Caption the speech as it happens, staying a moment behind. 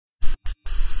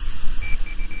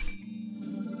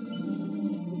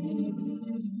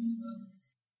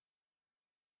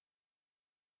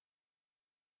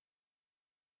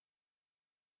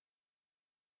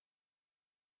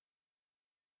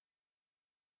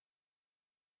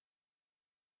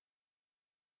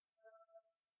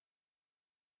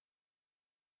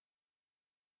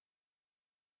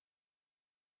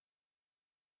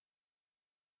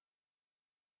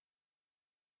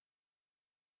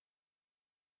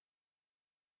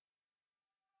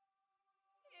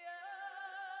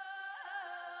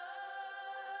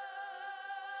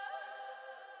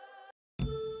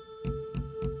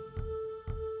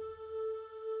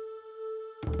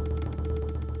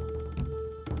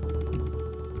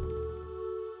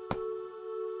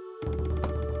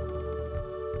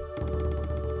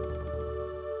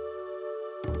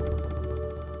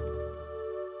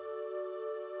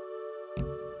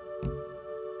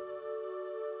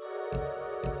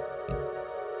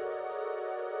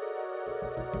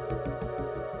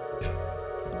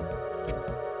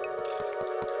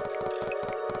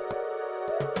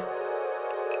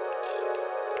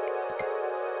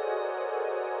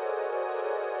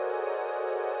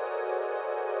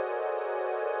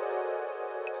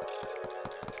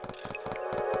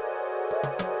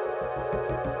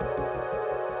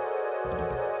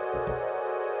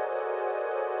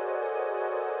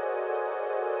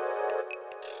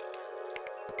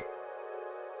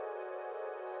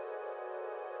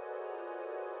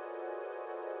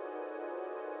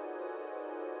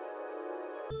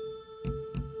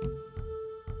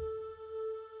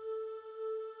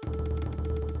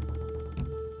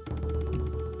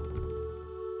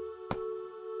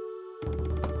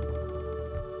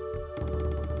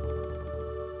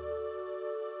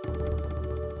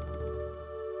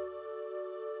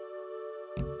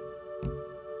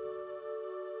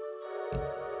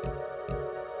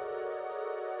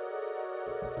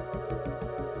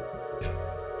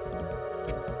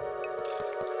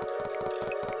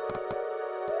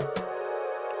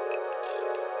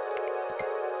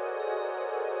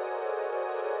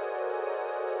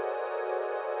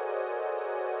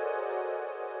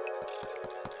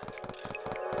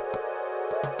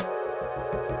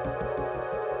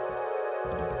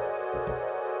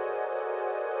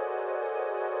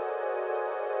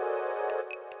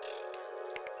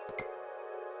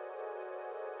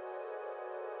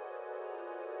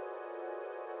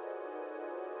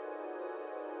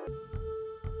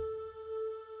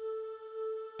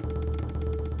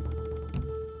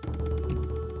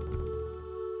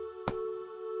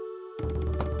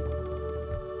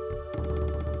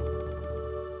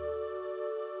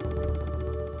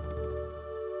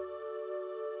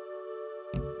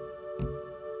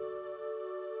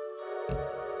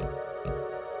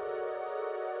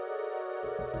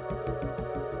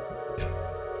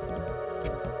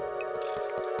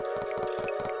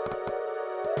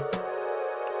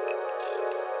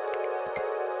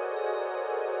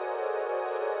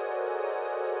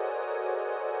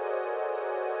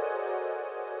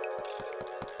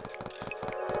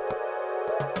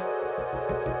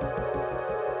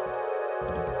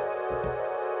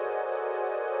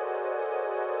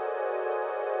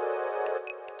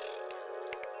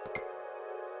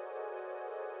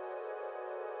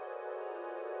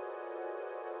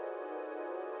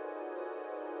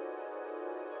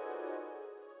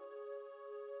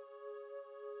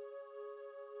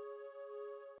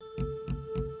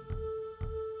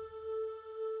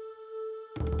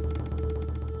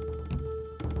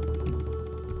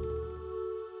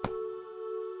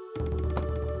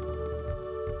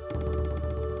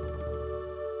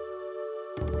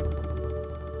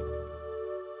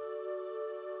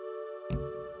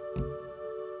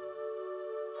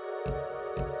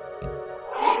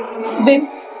Babe.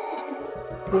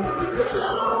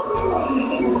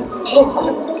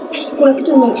 Kuna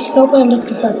kitu nimesahau hapa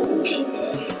ninakifanya.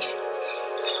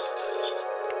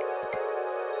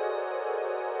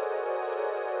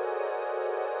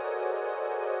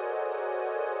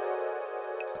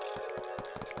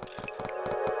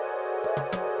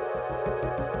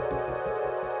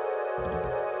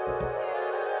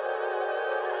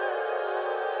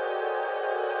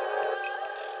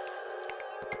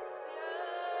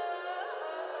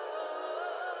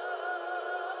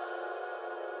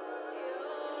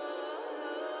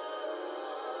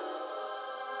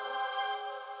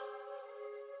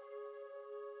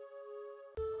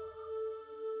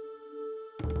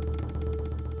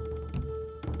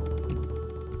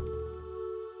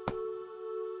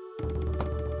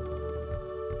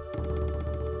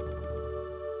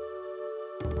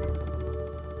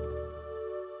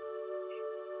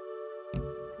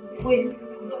 Wait.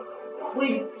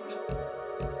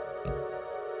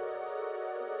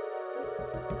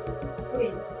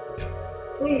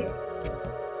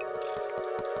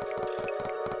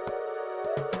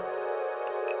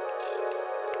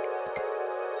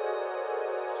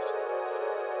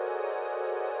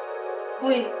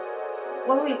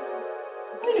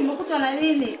 Nimekutwa na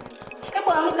nini?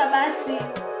 Hebu amka basi.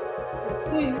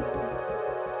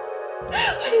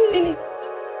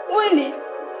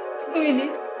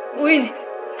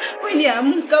 Wini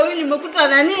amka, Wini nimekutwa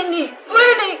na nini?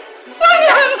 Wini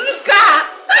amka.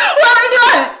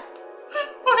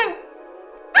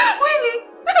 Wini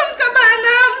amka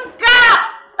bana, amka.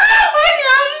 Wini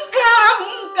amka.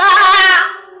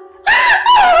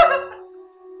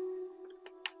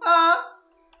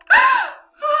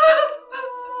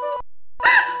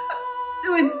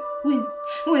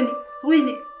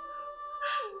 Wini.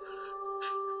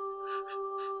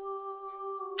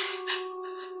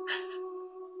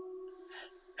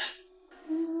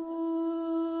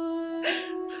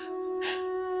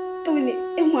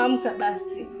 Amka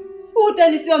basi.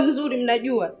 Utani sio mzuri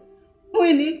mnajua.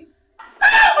 Wini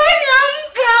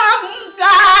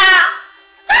amka.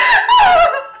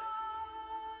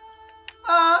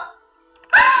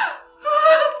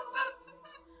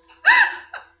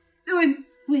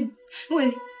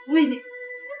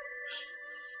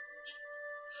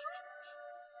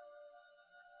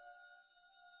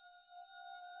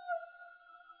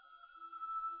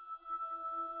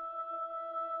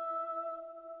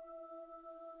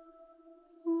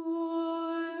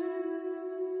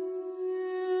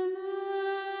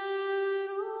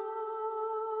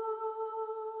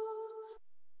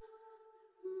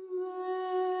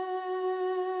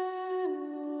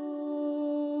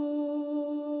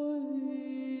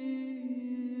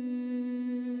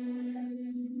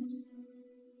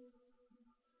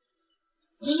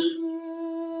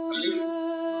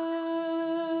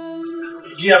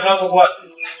 Ingia mlango wazi.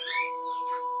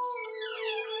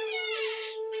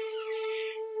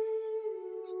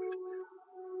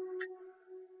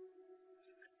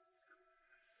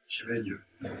 Shemeji.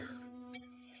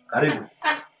 Karibu.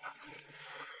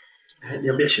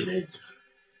 Niambia shemeji.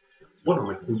 Mbona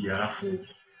umekuja alafu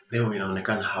leo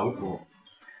inaonekana hauko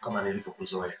kama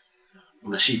nilivyokuzoea?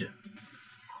 Una shida?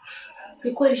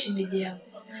 Ni kweli shemeji yangu.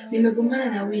 Nimegombana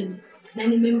na Wini na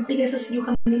nimempiga, sasa sijui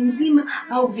kama ni mzima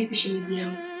au vipi shemeji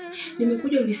yangu.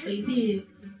 Nimekuja unisaidie.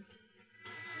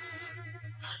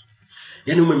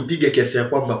 Yaani umempiga kiasi ya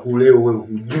kwamba leo wewe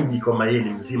hujui kama yeye ni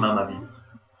mzima ama vipi?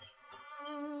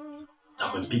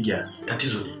 Na umempiga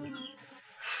tatizo nini?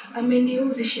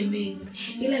 Ameniuzi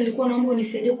shemeji. Ila nilikuwa naomba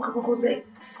unisaidie kukakoza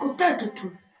siku 3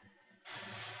 tu.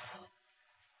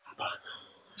 Hapana.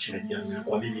 Shemeji yangu,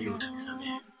 kwa mimi hilo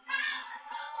utanisamehe.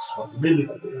 Kwa sababu mimi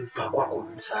kukupa kwako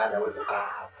msaada wewe kukaa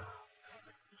hapa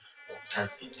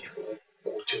utazidi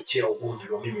kuchochea ugomvi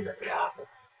wa mimi na dada yako.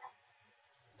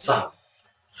 Sawa?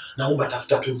 Naomba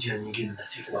tafuta tu njia nyingine na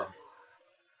siku hapo.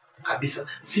 Kabisa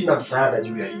sina msaada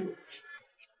juu ya hiyo.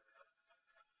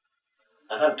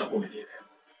 Nadhani tutakuelewa.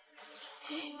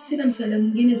 Sina msaada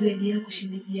mwingine zaidi yako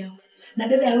shemeji yangu. Na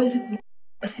dada hawezi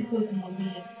pasipo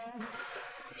kumwambia.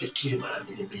 Fikiri mara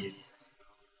mbili.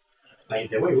 By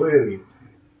the way, wewe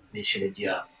ni shemeji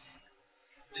yangu.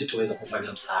 Sitoweza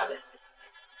kufanya msaada.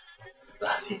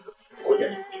 La sivyo, ngoja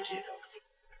nimpigie.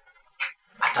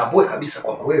 Atambue kabisa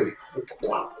kwamba wewe upo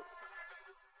kwako.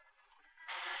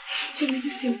 Shemeji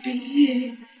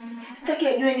usimpigie. Sitaki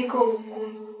ajue niko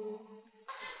huko.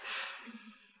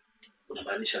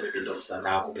 Unamaanisha mimi ndo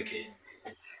msaada wako pekee?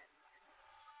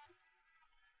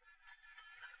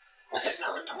 Basi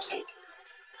sawa, nitakusaidia.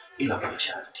 Ila kwa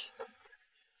masharti.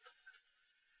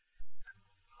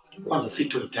 Kwanza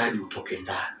sitohitaji utoke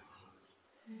ndani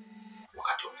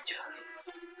wakati wa mchana.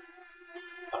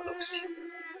 Labda usiku.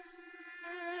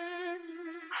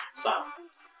 Sawa.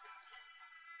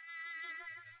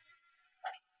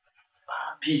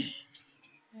 Pili,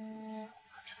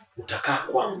 utakaa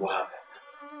kwangu hapa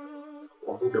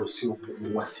kwa muda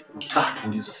usiopungua siku 3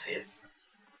 ulizosema.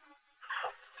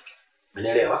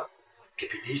 Umeelewa?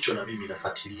 Kipindi hicho na mimi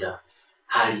nafuatilia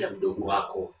hali ya mdogo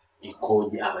wako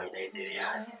ikoje ama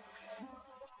inaendeleaje.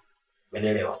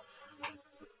 Umeelewa?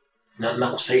 Na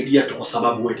nakusaidia tu kwa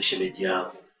sababu wewe ni shemeji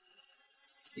yangu.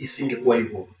 Isingekuwa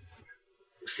hivyo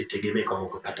usitegemee kama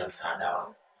ukapata msaada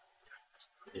wangu.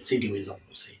 Nisingeweza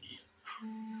kukusaidia.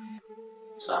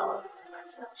 Sawa.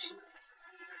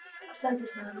 Asante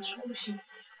sana, nashukuru shemeji.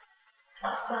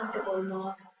 Asante kwa wema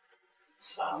wako.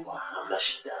 Sawa, hamna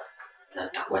shida. Na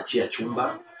nitakuachia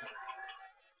chumba.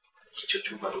 Hicho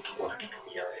chumba ndio utakuwa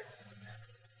unakitumia wewe.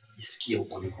 Jisikie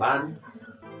huko nyumbani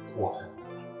kwa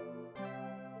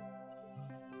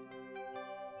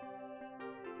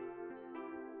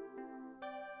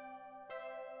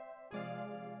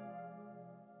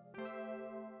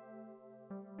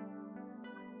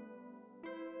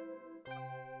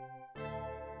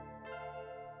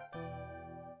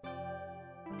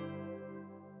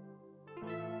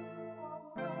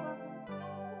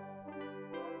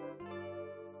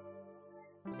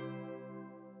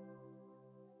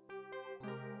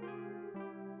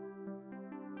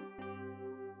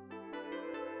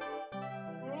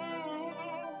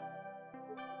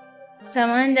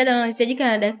Samahani dada, unahitajika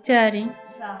na daktari.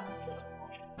 Sawa.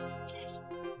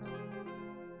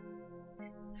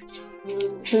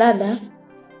 Dada,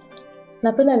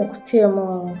 napenda nikutie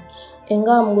moyo.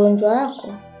 Ingawa mgonjwa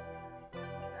wako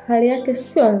hali yake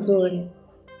sio nzuri.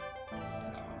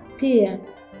 Pia,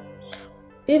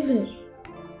 hivi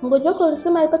mgonjwa wako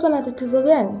ulisema alipatwa na tatizo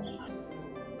gani?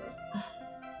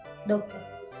 Daktari,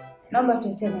 naomba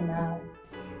tuachane na hao.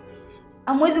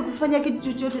 Hamwezi kufanya kitu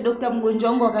chochote daktari, mgonjwa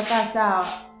wangu akakaa sawa.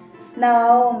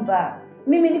 Naomba.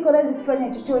 Mimi niko radhi kufanya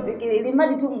chochote kile ili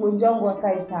mradi tu mgonjwa wangu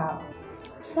akae sawa.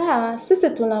 Sawa, sisi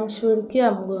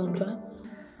tunamshughulikia mgonjwa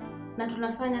Na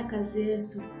tunafanya kazi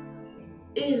yetu.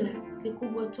 Ila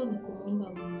kikubwa tu ni kumuomba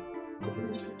Mungu.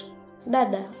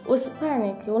 Dada,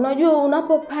 usipaniki. Unajua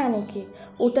unapopaniki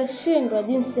utashindwa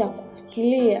jinsi ya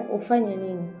kufikiria ufanye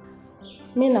nini.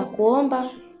 Mimi nakuomba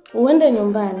uende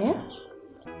nyumbani.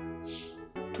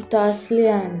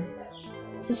 Tutawasiliana.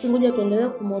 Sisi ngoja tuendelee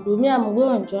kumhudumia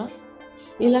mgonjwa,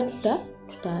 ila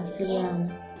tutawasiliana.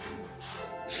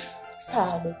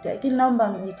 Sawa daktari, lakini naomba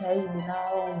mjitahidi,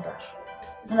 naomba.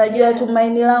 Unajua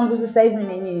tumaini langu sasa hivi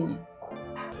ni nyinyi.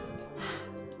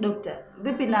 Daktari,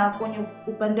 vipi na kwenye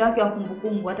upande wake wa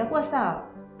kumbukumbu atakuwa sawa?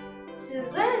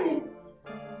 Sidhani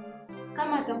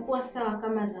kama atakuwa sawa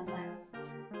kama zamani.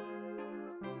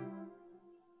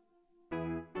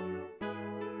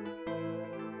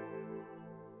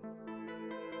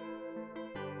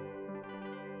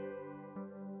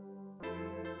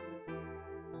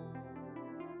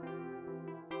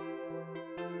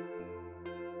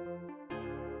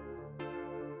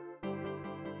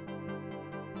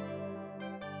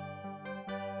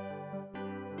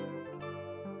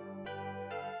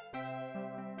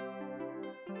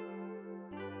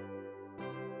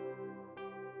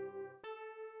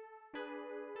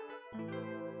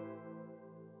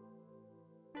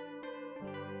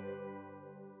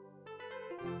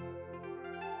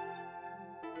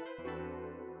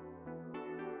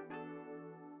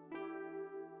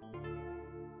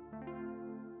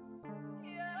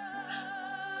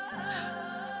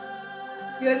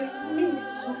 Yaani mimi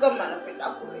sio kama napenda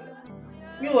kule.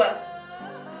 Jua.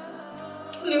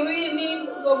 Ni Winnie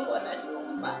Bongo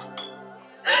ananiomba.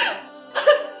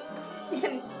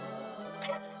 Yaani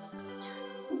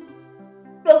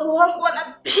dogo wangu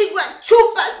anapigwa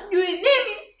chupa sijui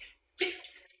nini.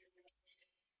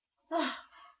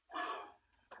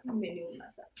 Umeniuma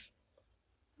sana.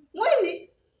 Winnie.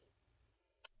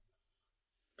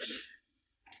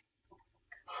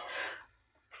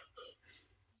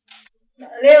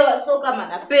 Leo sio kama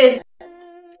napenda.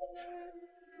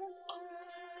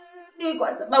 Ni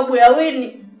kwa sababu ya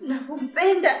Winnie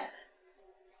ninampenda.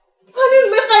 Kwa nini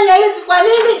umefanya hivi? Kwa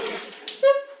nini?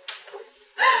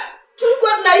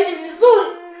 Tulikuwa tunaishi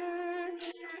vizuri.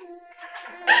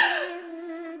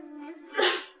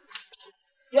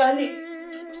 Yaani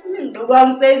mimi mdogo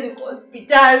wangu sasa hivi kwa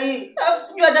hospitali. Alafu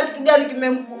sijui hata kitu gani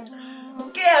kimemkuta.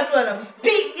 Kea tu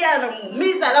anampiga,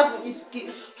 anamuumiza, alafu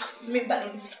jisikii. Alafu mimi bado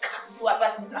nimekaa tu hapa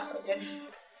sijui nafanya nini.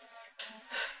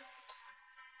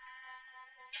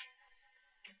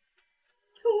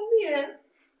 Tumia.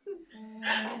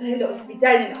 Naenda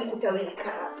hospitali nakuta wewe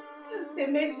kaa.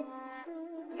 Semesha.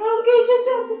 Ongea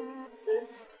chochote.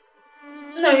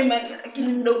 Na imani lakini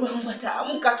mdogo wangu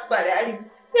ataamka tu pale alipo.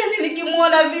 Yaani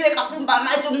nikimuona vile kapumba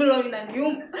macho milo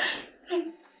inaniuma.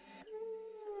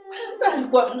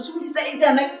 Alikuwa mzuri saizi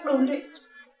ana kidonde.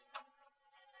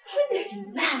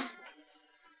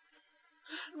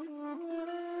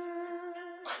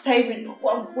 Kwa sasa hivi ndio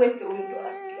kwa mpweke huyu ndio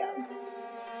rafiki yangu.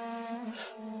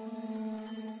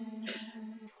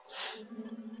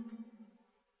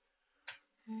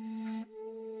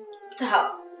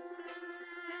 Sawa.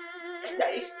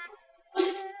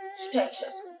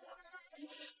 Taisha.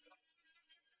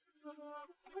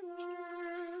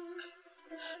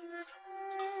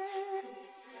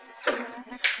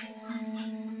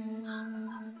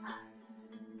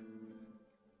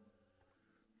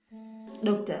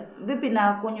 Dokta, vipi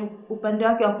na kwenye upande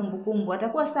wake wa kumbukumbu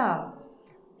atakuwa sawa?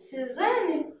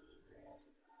 Sidhani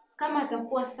kama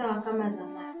atakuwa sawa kama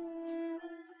zamani.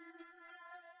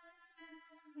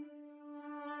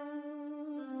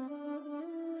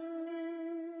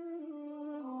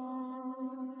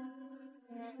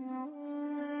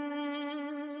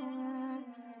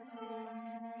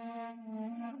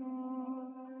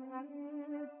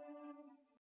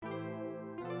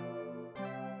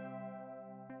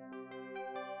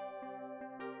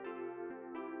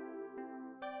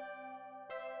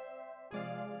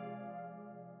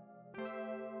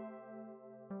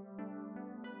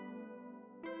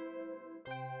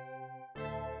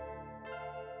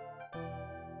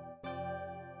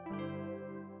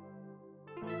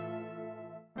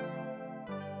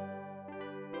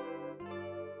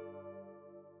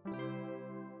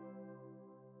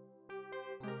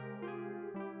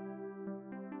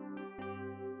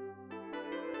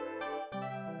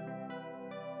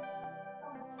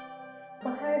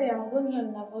 Kwa hali ya mgonjwa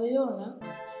ninavyoiona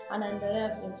anaendelea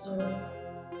vizuri.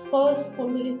 Kwa hiyo siku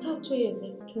 2-3 hizi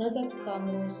tunaweza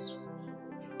tukamruhusu.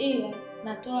 Ila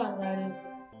natoa angalizo.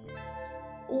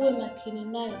 Uwe makini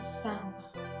naye sana.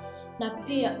 Na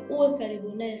pia uwe karibu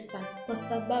naye sana kwa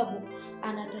sababu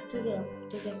ana tatizo la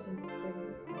kupoteza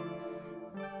kumbukumbu.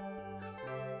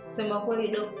 Sema kweli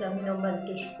dokta, mimi naomba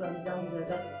nitoe shukrani zangu za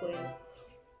dhati kwenu.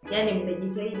 Yaani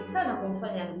mmejitahidi sana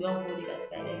kumfanya ndugu yangu rudi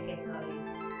katika ile yake ya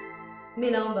kawaida.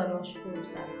 Mimi naomba niwashukuru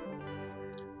sana.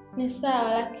 Ni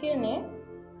sawa, lakini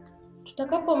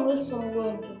tutakapomruhusu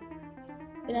mgonjwa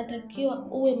inatakiwa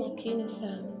uwe makini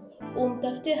sana.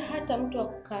 Umtafutie hata mtu wa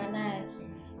kukaa naye.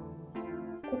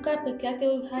 Kukaa peke yake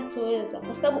huyu hataweza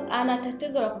kwa sababu ana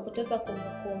tatizo la kupoteza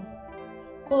kumbukumbu.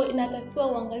 Kwa hiyo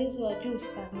inatakiwa uangalizi wa juu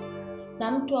sana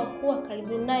na mtu wa kuwa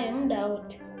karibu naye muda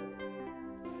wote.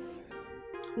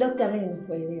 Dokta, mimi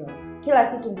nimekuelewa. Kila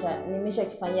kitu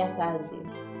nimeshakifanyia kazi.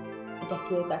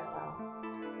 Nitakiweka sawa.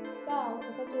 Sawa,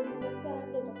 utakachozingatia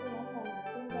labda utakuwa na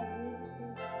matunda, juisi,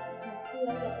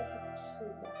 chakula ili apate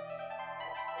kushiba.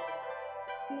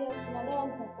 Pia kuna dawa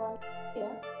nitakwambia,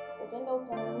 utaenda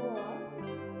utanunua,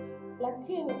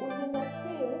 lakini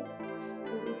uzingatie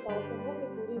kulipa, ukumbuke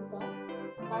kulipa.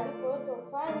 Malipo yote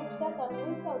ufanye,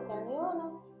 ukishakamilisha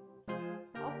utaniona.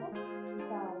 Hapo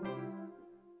sawa.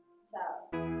 Sawa.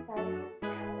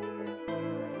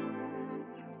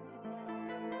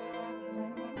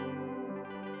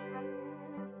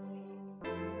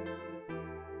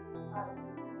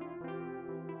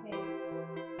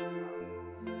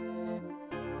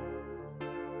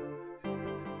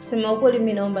 Kusema ukweli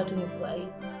mimi naomba tu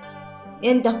nikuahidi.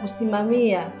 Yaani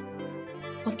nitakusimamia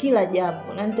kwa kila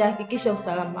jambo na nitahakikisha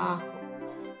usalama wako.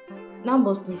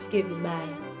 Naomba usijisikie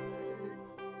vibaya.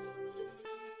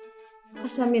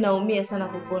 hata mimi naumia sana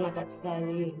kukuona katika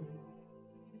hali hii.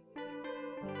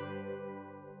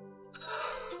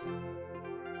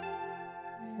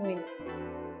 Wewe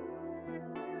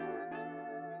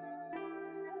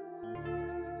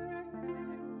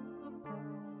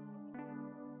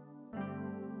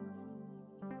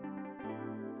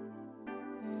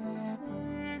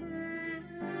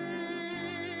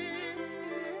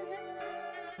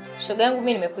shoga yangu,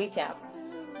 mimi nimekuita hapa.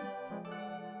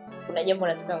 Kuna jambo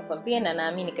nataka nikwambie na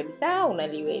naamini kabisa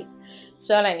unaliweza.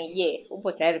 Swala ni je,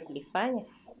 upo tayari kulifanya?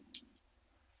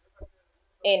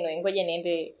 Ngoja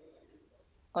niende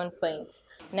on point.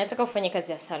 Nataka ufanye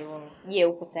kazi ya saluni. Je,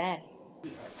 upo tayari?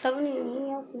 Saluni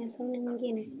ni au kuna saluni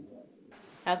nyingine?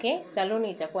 Okay,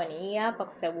 saluni itakuwa ni hii hapa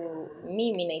kwa sababu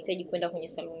mimi nahitaji kwenda kwenye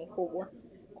saluni kubwa.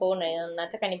 Kwa hiyo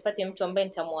nataka nipate mtu ambaye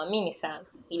nitamwamini sana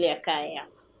ili akae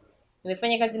hapa.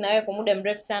 Nimefanya kazi na wewe kwa muda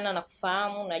mrefu sana na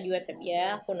kufahamu, najua tabia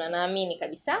yako na naamini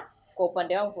kabisa kwa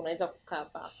upande wangu unaweza kukaa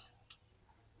hapa.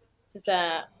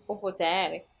 Sasa upo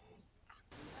tayari?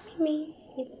 Mimi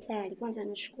nipo tayari. Kwanza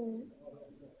nashukuru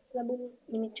kwa sababu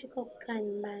nimechoka kukaa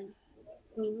nyumbani.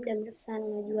 Ni muda mrefu sana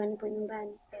najua nipo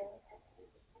nyumbani.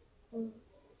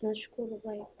 Nashukuru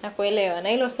kwa hiyo. Nakuelewa. Na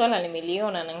hilo swala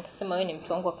nimeliona na nikasema wewe ni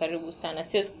mtu wangu wa karibu sana.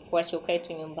 Siwezi kukuacha ukae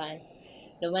tu nyumbani.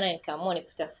 Ndio maana nikaamua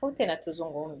nikutafute na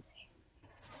tuzungumze.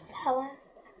 Sawa.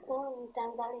 Kwa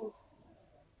nitaanza lini?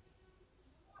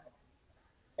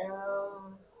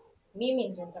 Mimi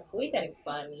ndio nitakuita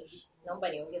nikufahamishe. Naomba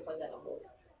niongee kwanza na bosi.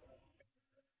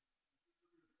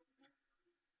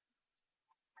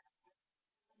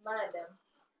 Madam.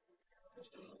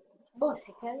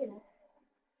 Bosi, karibu.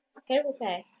 Karibu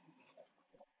kae.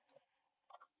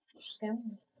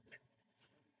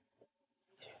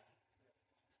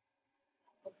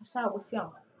 Sawa bosi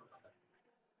wangu.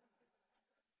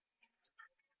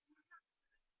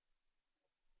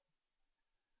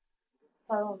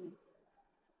 Salome,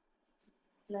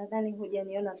 nadhani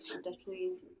hujaniona siku tatu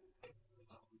hizi.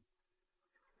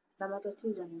 Na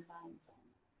matatizo nyumbani.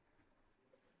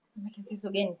 Matatizo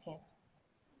gani tena?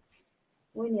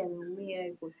 Wewe ameumia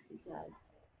yuko hospitali.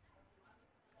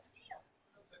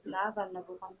 Na hapa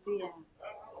ninapokwambia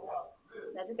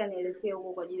nataka nielekee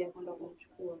huko kwa ajili ya kwenda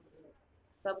kumchukua.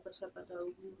 Sababu kashapata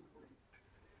ruhusa.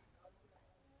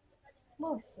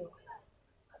 Bosi.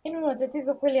 Una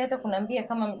tatizo kweli hata kuniambia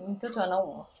kama mtoto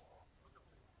anaumwa?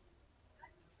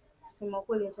 Sema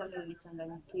kweli hata mimi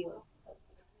nilichanganyikiwa.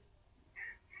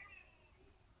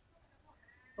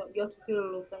 Kwa tukio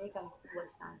lilofanyika ni kubwa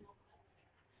sana.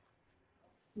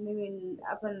 Mimi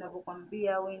hapa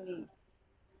ninapokuambia wewe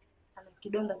ana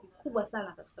kidonda kikubwa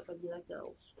sana katika paji lake la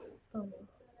uso.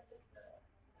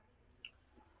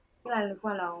 Ila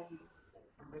nilikuwa naomba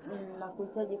na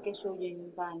kuhitaji kesho uje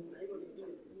nyumbani.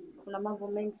 Kuna mambo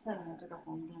mengi sana nataka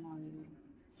kuongea na wewe.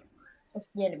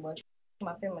 Usijali bosi.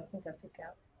 Mapema nitafika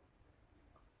hapo.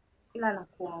 Ila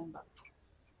nakuomba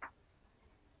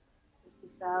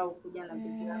usisahau kuja na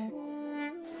bibi yako.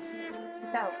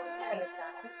 Sawa bosi, pole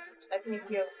sana. Lakini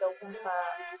pia usisahau kumpa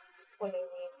pole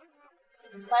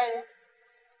pale.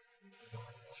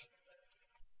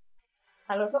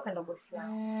 Alotoka ndo bosi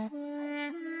wangu.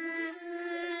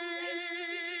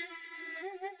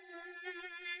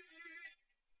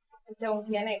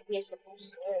 Nitaongea naye kesho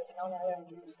kuhusu wewe, naona wewe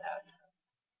ndio sawa.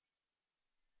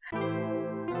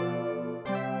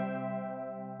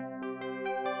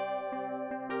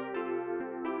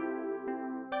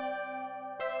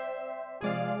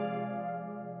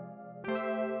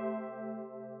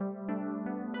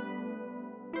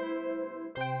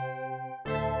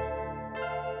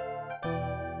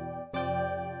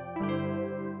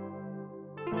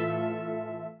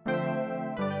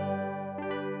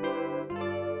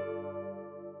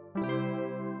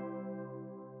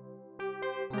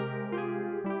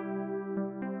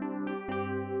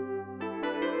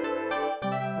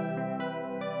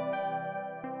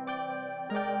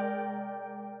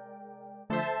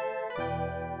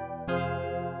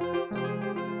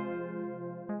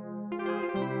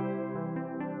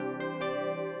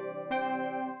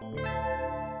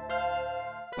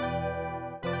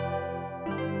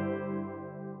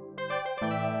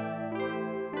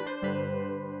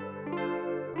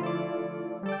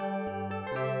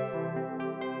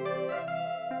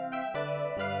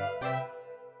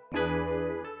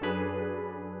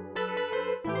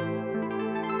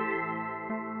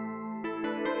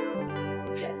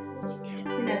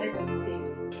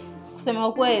 Kusema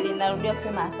ukweli narudia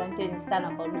kusema asanteni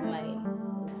sana kwa huduma hii.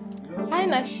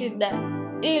 Haina shida.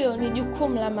 Hilo ni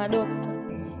jukumu la madokta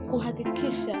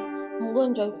kuhakikisha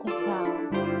mgonjwa yuko sawa.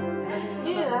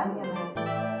 Ila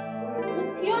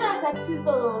Ukiona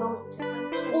tatizo lolote,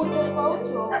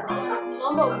 utofauti wowote,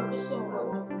 naomba urudishe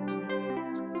mgonjwa.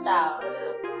 Sawa.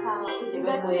 Sawa.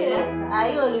 Usingatie.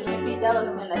 Hilo limepita, wala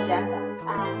usiwe na shaka.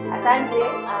 Asante.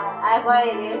 Kwa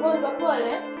heri. Mgonjwa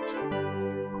pole.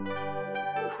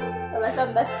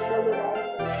 Tabasamu basi kidogo.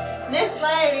 Next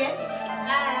smile.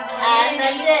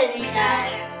 Asanteni.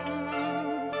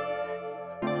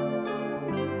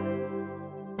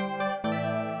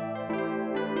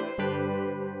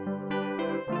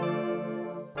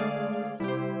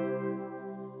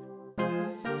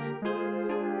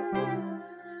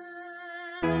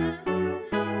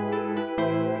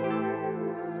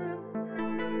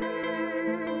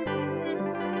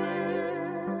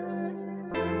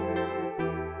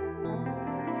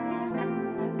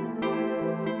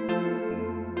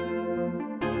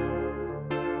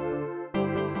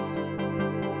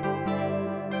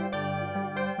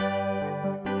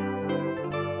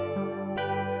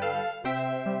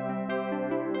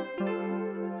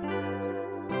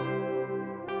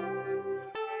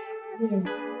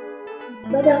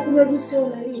 Baada ya kunywa juisi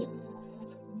unalia.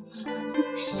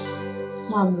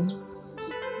 Mama,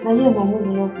 najua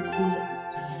maumivu unayopitia.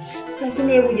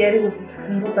 Lakini hebu jaribu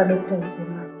kukumbuka daktari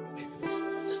alisema.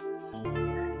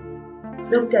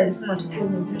 Daktari alisema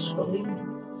tukunywe juisi kwa wingi.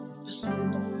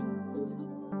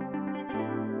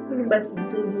 Mimi basi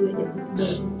nitajibu ile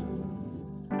kidogo.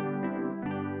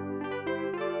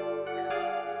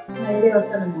 Naelewa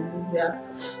sana maumivu yako.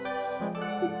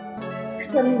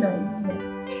 Hata mimi naumia.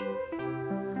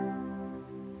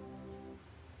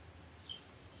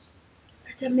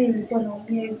 Hata mimi nilikuwa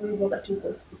naumia hivyo wakati uko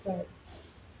hospitali.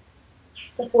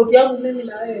 Tofauti yangu mimi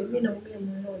na wewe, mimi naumia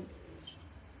moyoni.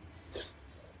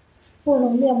 Wewe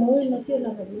unaumia moyoni na pia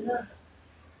na majeraha.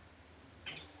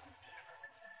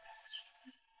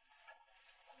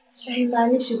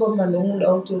 Haimaanishi kwamba ndio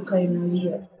muda wote ukae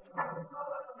unalia.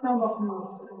 Naomba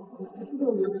kumsikia.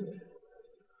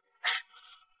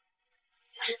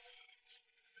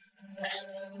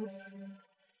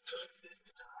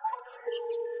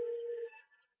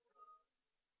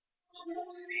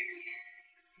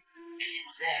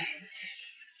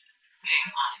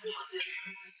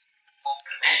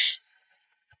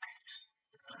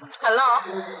 Hello?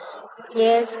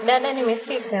 Yes, dada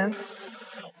nimefika.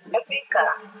 Umefika?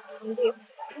 Ndio.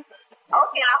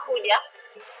 Okay, nakuja.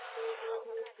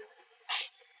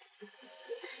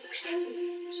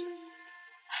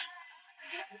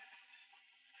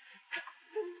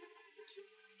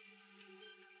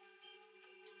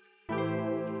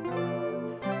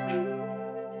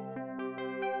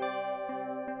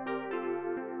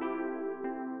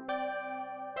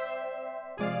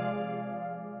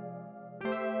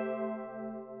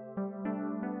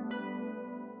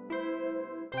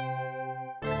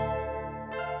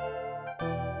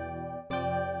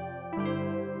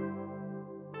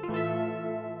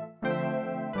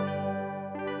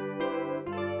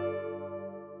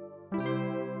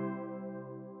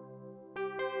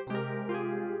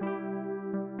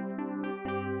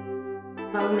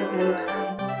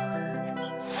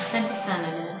 Asante sana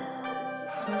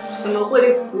dada. Sema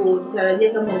kweli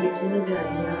sikutarajia kama ungetimiza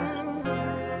ahadi yako.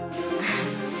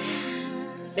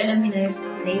 Dada mimi na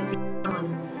sasa hivi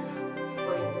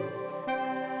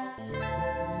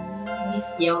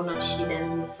sijaona shida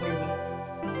nifanye.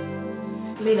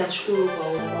 Mimi nashukuru kwa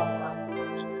uwepo wako.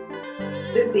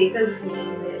 Vipi kazi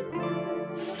zinaendelea?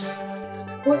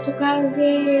 Kuhusu kazi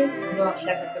ndio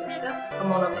shaka kabisa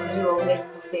kama unavyojua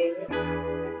umesema.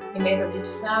 Nimeweka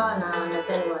vitu sawa na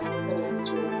nadhani watafanya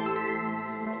vizuri.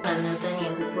 Na nadhani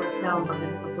atakuwa sawa mpaka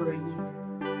nitakaporejea.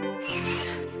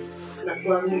 Na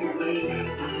kuamini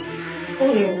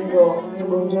huyu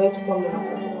mgonjwa wetu kwa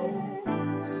mwanangu.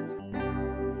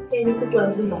 Ni kutwa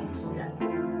nzima mchana.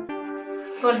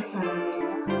 Pole sana.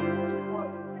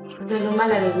 Ndio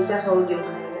maana nilitaka uje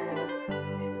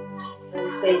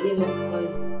unisaidie na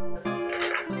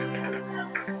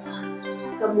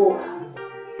sababu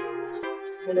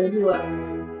unajua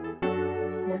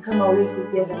na kama wiki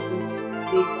pia basi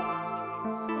sipika.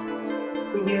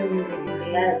 Sijui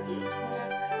niendeleaje.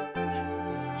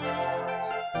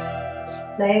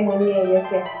 Na yeye mwenyewe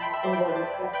yake anaomba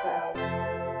kwa sawa.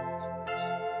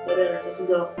 Bora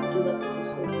anataka kutuza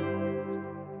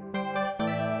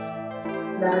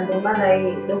na ndio maana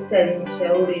hii daktari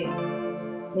alimshauri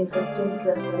nipate mtu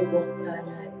wa karibu kukaa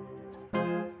naye.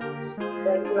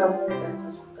 Kwa kila muda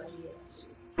ataangalia.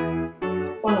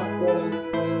 Kwa kuona.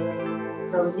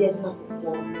 Narudia tena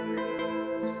kuona.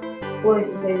 Kwa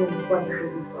sasa hivi nilikuwa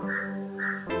narudi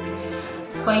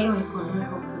kwa hiyo niko na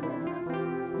hofu dada.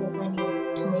 Nadhani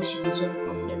tumeishi vizuri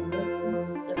kwa muda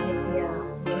mrefu. Lakini pia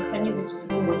nimefanya vitu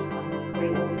vikubwa sana. Kwa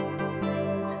hiyo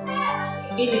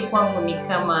Ili kwangu ni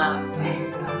kama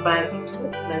vazi tu,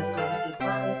 lazima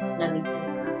nivipate na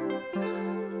nitanika.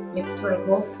 Nikutoe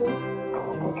hofu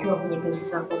ukiwa kwenye kazi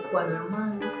zako, kuwa na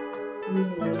amani.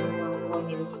 Mimi lazima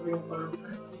uone ukiwepo hapa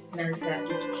na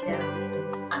nitahakikisha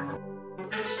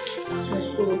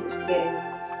Nashukuru kusikia.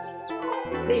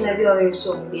 Mimi najua wewe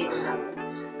sio mgeni hapa.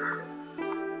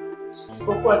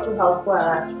 Isipokuwa tu haukuwa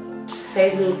rasmi. Sasa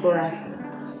hivi uko rasmi.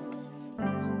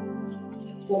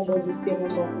 Bongo jisikie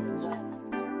Bongo.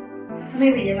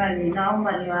 Mimi jamani,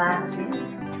 naomba niwaache.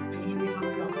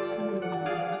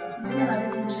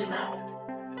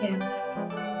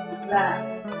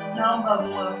 Naomba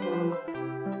Mungu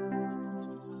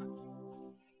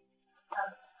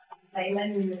na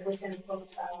imani nimekuacha niko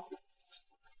sawa.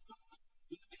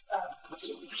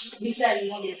 Bisa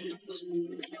moja tu.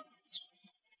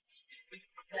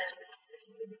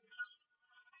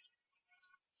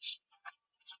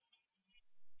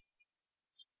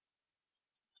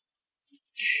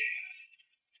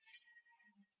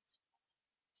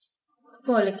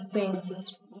 Pole kipenzi.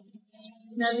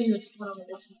 Na mimi nitakuwa na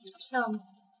mdosi sawa.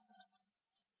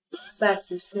 Basi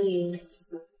usije.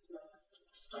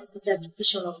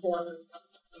 Nitahakikisha unakuwa.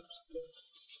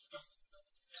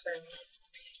 Basi.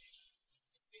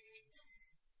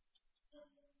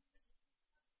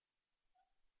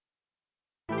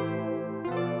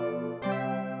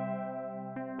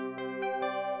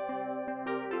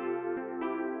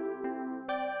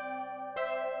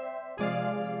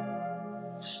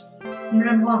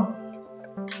 Mrembo wangu,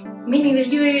 mimi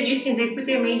nilijua hiyo juisi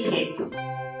nitaikuta imeisha eti.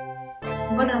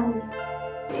 Mbona huu?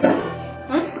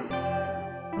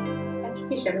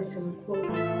 Hakikisha basi mkuu.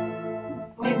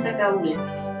 Wewe unataka ule?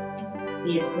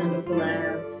 Yes, na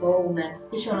mkula. Kwa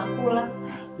unahakikisha unakula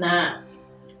na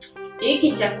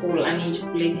hiki chakula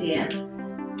nilichokuletea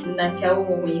na cha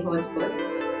huko kwenye hotpot.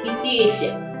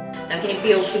 Kikisha. Lakini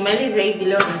pia ukimaliza hivi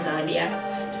leo na zawadi yako.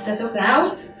 Tutatoka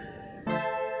out.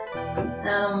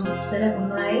 Tutaenda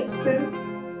kununua ice cream.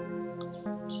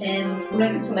 And kuna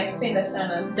kitu nakipenda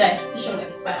sana, nitahakikisha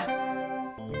unakipata.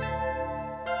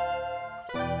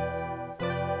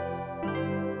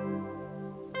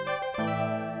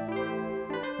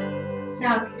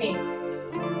 Sawa kipenzi.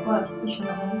 Kwa hakikisha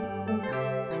unaweza kula.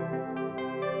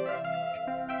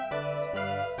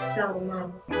 Sawa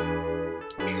mama.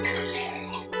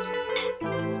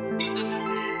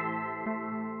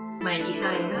 Maji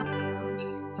haya.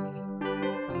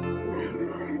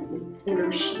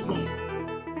 Urushibe.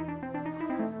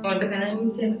 Unataka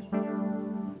nini tena?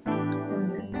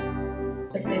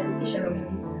 Basi hakikisha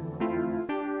unamaliza.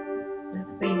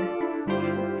 Nakupenda.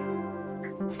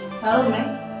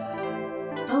 Karume.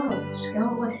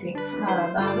 Shikamoo bosi. Vipi?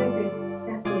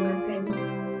 Nakupenda.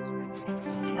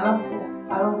 Alafu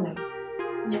Karume.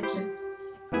 Yes, ma'am.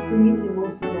 Usiniite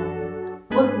bosi wangu.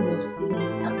 Bosi ndio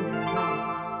tuseme hapo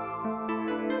sawa.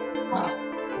 Sawa.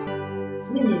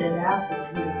 Mimi dada yako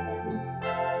ndio.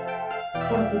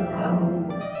 Bosi ni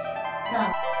kama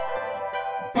sawa.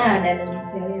 Sawa dada,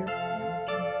 nikuelewa.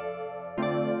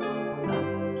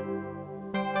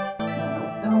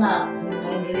 Naona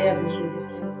unaendelea vizuri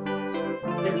sana.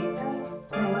 Kabisa.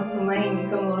 Na matumaini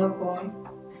kama unavyoona.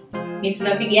 Ni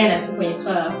tunapigana tu kwenye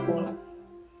swala la kula.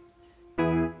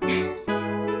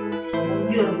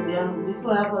 Ndio ndugu yangu,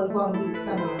 before hapo alikuwa mzuri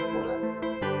sana kula.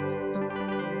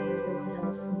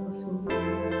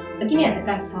 Lakini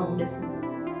atakaa sawa muda sana.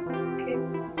 Okay.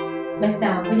 Basi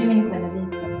sawa, ngoja mimi nikwenda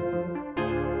binti.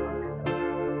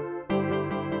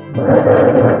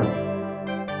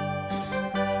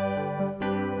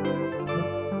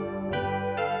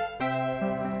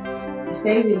 Sasa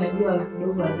hivi najua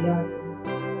kidogo hali yako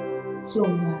sio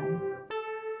mbaya.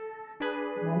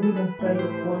 Na mimi nafurahi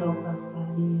kuona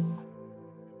ukasaidia.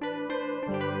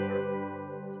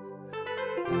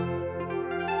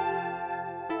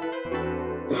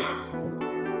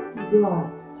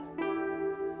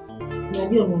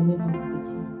 Najua maumivu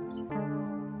unapitia.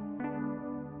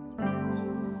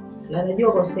 Na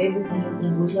najua kwa sasa hivi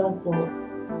kumbukumbu zako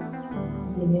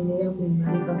zinaendelea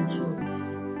kuimarika vizuri.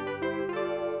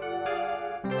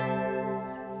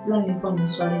 Leo nilikuwa na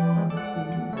swali na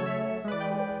kuuliza.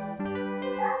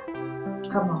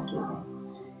 Kama mtoto.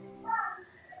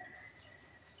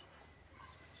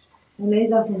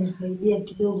 Unaweza kunisaidia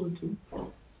kidogo tu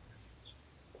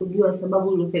kujua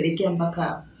sababu iliyopelekea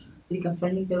mpaka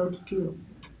likafanyika hilo tukio?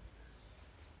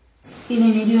 Ili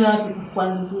nijue wapi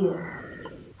kuanzia.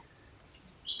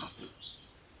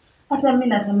 Hata mimi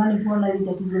natamani kuona hili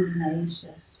tatizo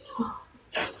linaisha.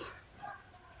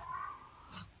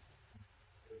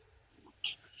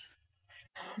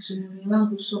 Zumuni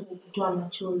langu sio kukutoa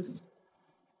machozi.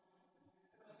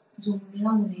 Zumuni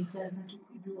langu ni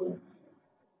kujua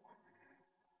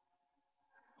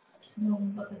Sina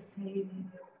mpaka sasa hivi.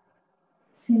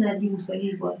 Sina jibu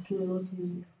sahihi kwa mtu yoyote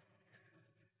yule.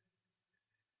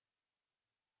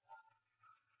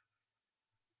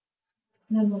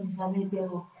 Naomba nisamehe pia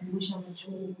kwa kukumbusha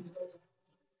machungu.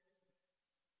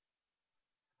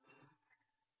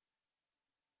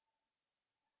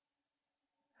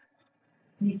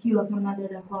 Nikiwa kama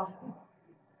dada kwako,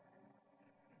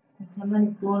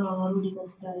 natamani kuona unarudi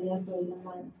katika hali yako ya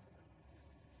zamani.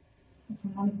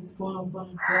 Natamani kukuona ukiwa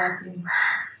mkoa tena.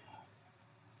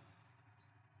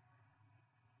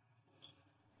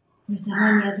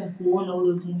 Natamani hata kuona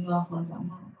ule utani wako wa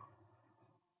zamani.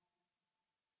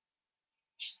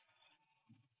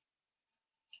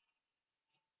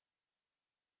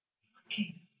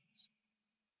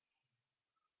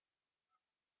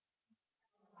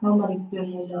 Naomba nikupe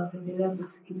muda wa kuendelea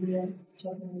kufikiria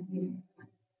chaguo lingine.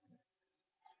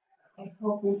 I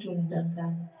hope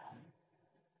utonidanganya.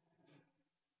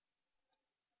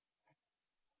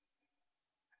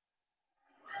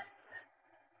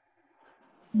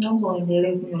 Naomba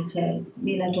uendelee kunywa chai.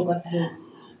 Mimi natoka kidogo.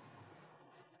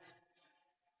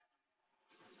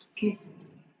 Okay.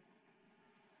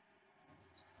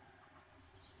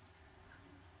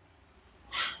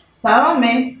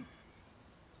 Palome.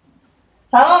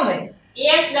 Palome.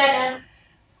 Yes, dada.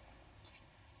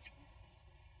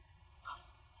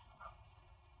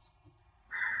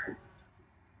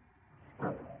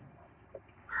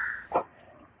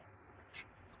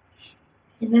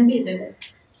 Niambie dada.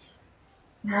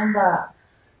 Naomba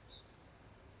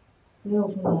leo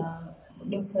kuna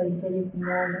daktari alitaje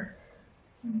kumuona.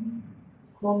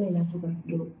 Kwa mimi natoka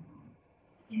kidogo.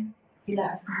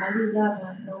 Ila akimaliza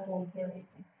hapa naomba umpeleke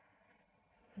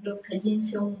Dr.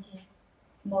 James au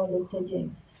no Dr.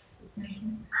 James.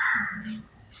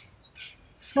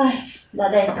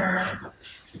 Baadaye tena.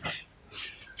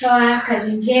 Toa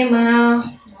kazi njema.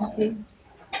 Okay.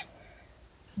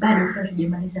 Bado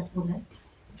hujamaliza kula.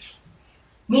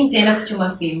 Mimi nitaenda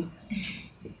kuchoma fimbo.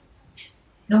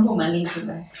 Naomba umalize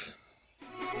basi.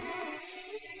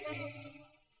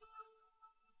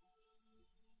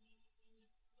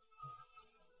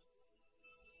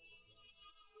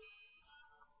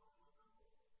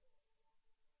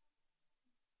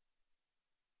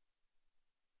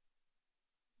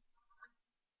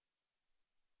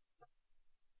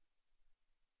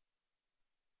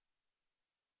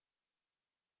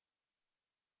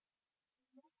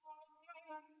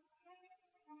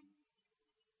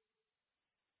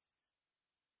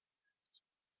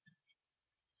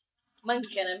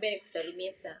 Mangi kaniambia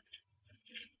nikusalimie sana.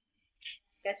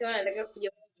 Kasema nataka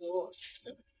kuja kukuoa.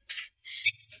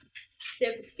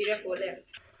 Sasa kufikiria kuolewa.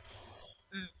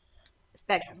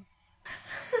 Staki.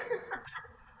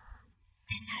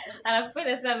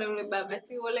 Anakupenda sana yule baba,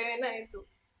 si uolewe naye tu.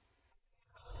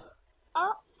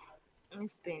 Mimi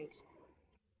sipendi.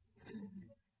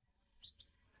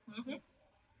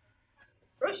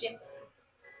 Rusha.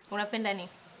 Unapenda nini?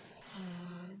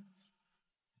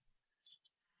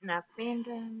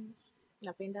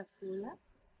 Napenda kula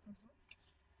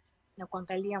na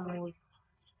kuangalia movie.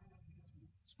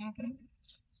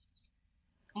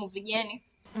 Movie gani?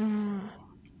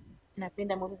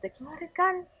 Napenda movie za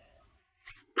Kimarekani.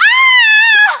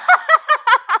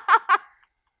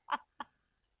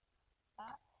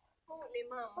 Pole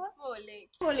mama, pole.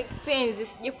 Pole kipenzi,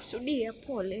 sijakusudia,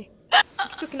 pole.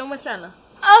 Kichwa kinauma sana.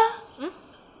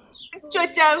 Kichwa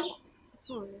changu.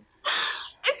 Pole.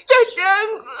 Kichwa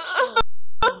changu.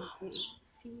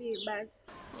 Usilie basi.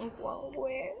 Mungu wangu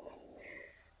wewe.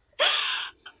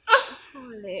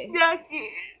 Pole.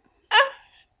 Jackie.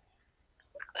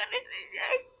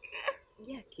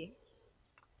 Jackie.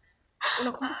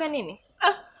 Unakumbuka nini?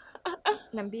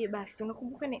 Niambie basi,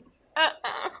 unakumbuka nini?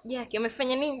 Jackie,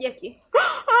 amefanya nini Jackie?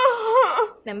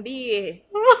 Niambie.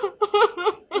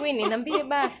 Winnie, niambie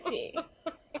basi.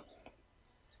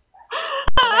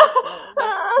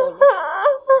 Basi pole.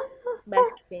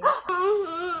 Basi kipenzi.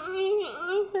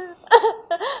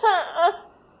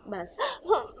 Basi.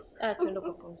 Tuende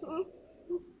kwa pumzika.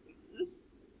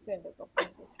 Tuende kwa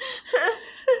pumzika.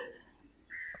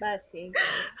 Basi.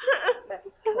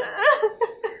 Basi.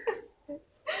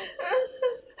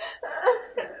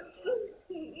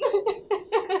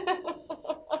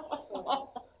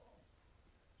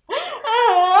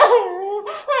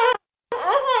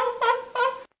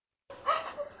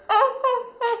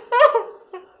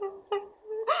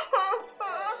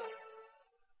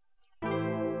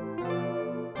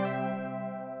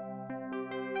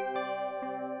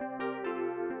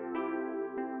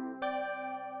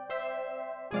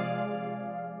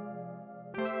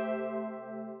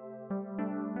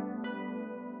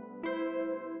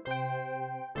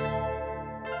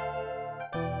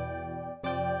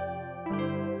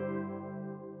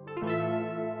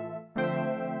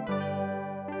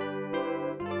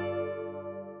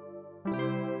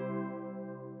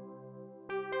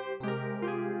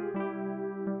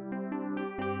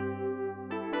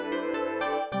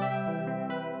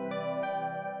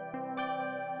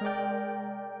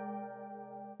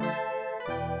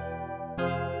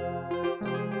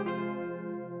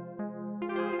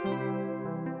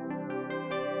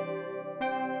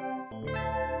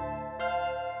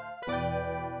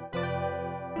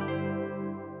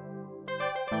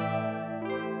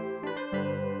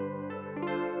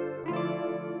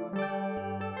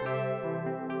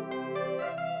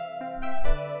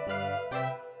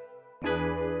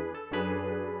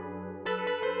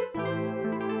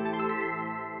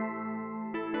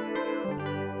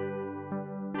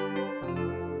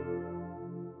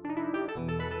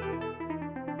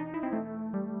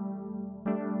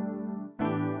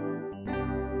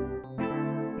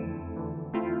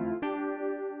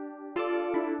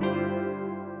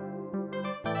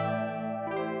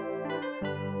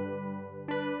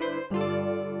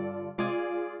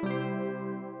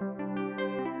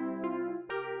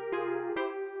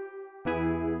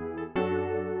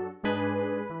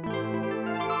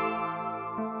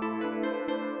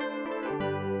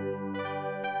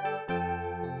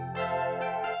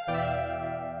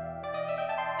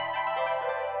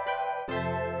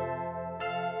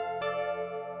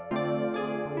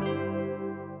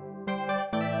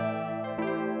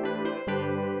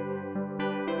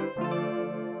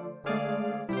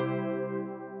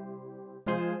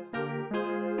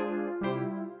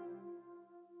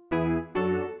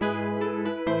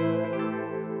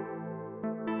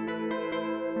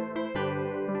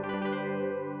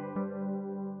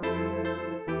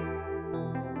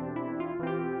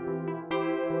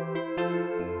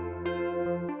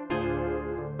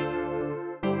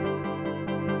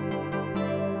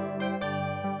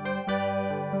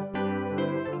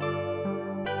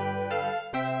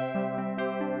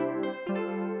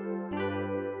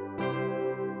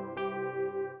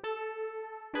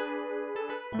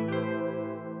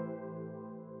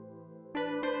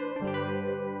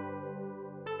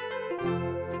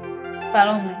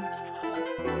 Paloma,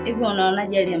 hivi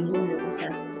unaonaje hali ya mgonjwa kwa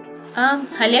sasa?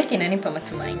 Hali yake inanipa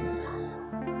matumaini.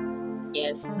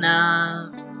 Yes,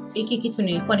 na hiki kitu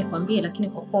nilikuwa nikwambie, lakini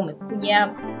kwa kuwa umekuja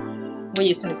hapa,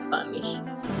 ngoja tu nikufahamishe.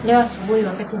 Leo asubuhi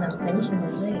wakati namfanyisha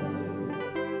mazoezi,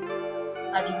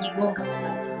 alijigonga kwa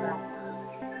bahati mbaya.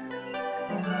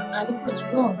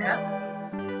 Alipojigonga,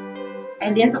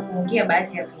 alianza kuongea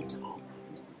baadhi ya vitu.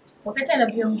 Wakati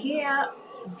anaviongea,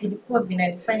 vilikuwa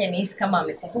vinanifanya nihisi kama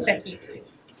amekumbuka kitu.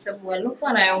 Kwa sababu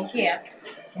alipokuwa anaongea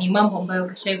ni mambo ambayo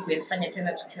kashawahi kuyafanya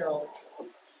tena tukiwa wote.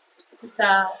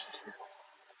 Sasa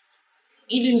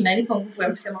ili linanipa nguvu ya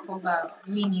kusema kwamba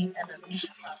mimi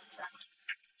anarudisha fahamu zake.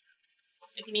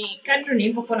 Lakini kadri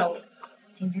nilivyokuwa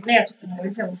naendelea tu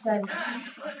kumuuliza maswali,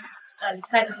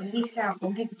 alikata kabisa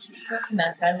kuongea kitu chochote na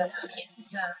akaanza kulia.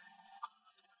 Sasa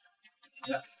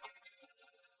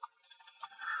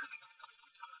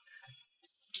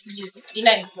sijui,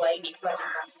 ila ni kuahidi kwa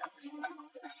sasa.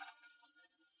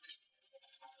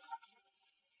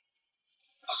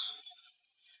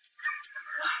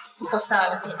 Uko sawa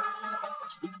lakini?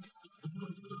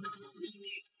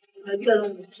 Unajua leo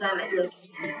nimekutana na ile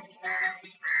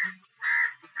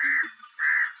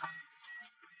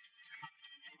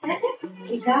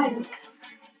Ikaje?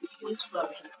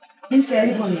 jinsi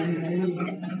alivyoniangalia.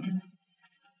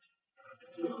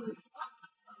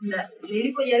 Na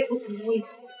nilipojaribu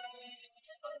kumuita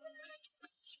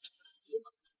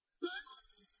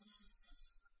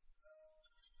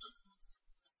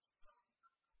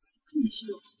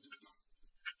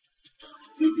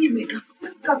hivi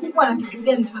kakukwa na kitu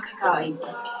gani mpaka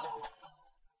kawaida.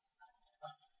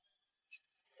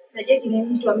 Na Jackie ni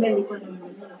mtu ambaye nilikuwa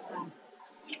namwamini sana.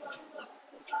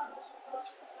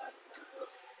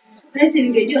 Laiti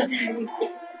ningejua taarifa,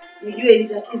 nijue ile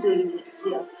tatizo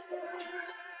lilitokea.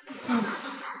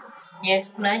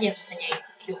 Yes, kuna haja ya kufanya hivyo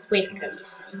kiukweli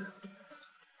kabisa.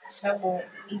 Kwa sababu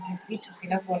hivi vitu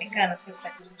vinavyoonekana sasa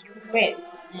kiukweli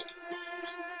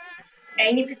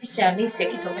hainipi picha halisi ya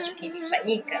kitu ambacho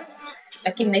kilifanyika,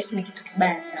 lakini nahisi ni kitu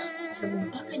kibaya sana. Kwa sababu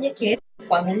mpaka Jackie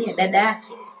kuangalia dada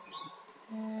yake.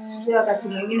 Ndio wakati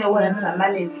mwingine huwa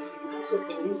natamani niishie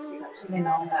polisi, lakini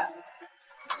naona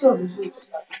sio vizuri.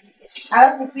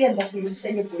 Alafu pia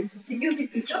nitashirikishaje polisi? Sijui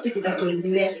kitu chochote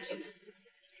kinachoendelea.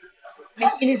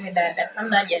 Nisikilize dada,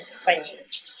 hamna haja ya kufanya hivyo.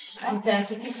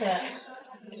 Nitahakikisha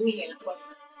Edwin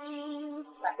anapaswa.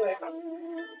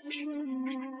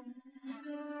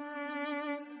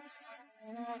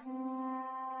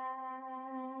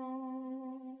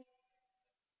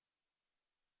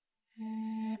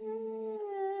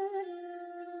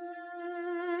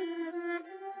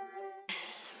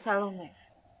 Paloma,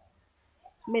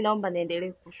 mimi naomba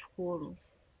niendelee kushukuru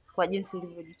kwa jinsi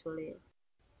ulivyojitolea.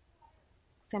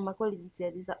 Kusema kweli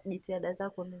jitihada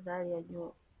zako ni za hali ya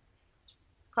juu.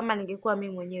 Kama ningekuwa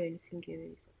mimi mwenyewe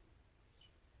nisingeweza.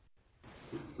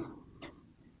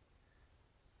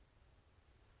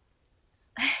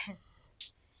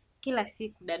 Kila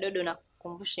siku dadodo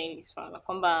nakukumbusha hili swala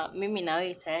kwamba mimi na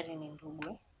wewe tayari ni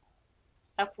ndugu.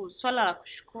 Alafu swala la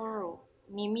kushukuru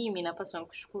ni mimi napaswa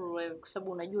nikushukuru wewe kwa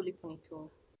sababu unajua uliponitoa.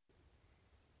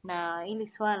 Na hili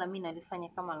swala mimi nalifanya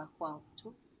kama la kwangu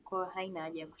tu. Kwa hiyo haina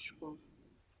haja ya kushukuru.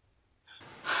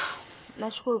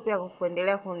 Nashukuru pia kwa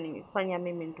kuendelea kunifanya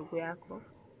mimi ndugu yako.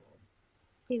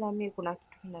 Ila mimi kuna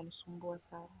kitu kinanisumbua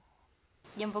sana.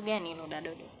 Jambo gani hilo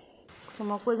dadodo?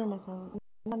 Kusema kweli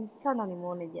natamani sana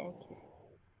nimuone Jackie.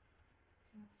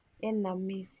 Yaani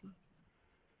namisi.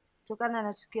 Kutokana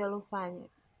na tukio alofanya,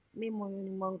 mimi moyoni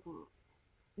mwangu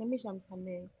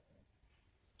nimeshamsamehe.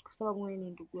 Kwa sababu yeye ni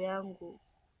ndugu yangu.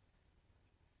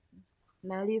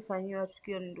 Na aliyefanyiwa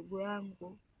tukio ni ndugu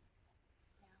yangu.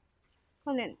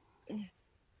 Kwani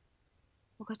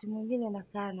wakati mwingine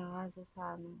nakaa nawaza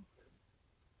sana.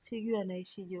 Sijui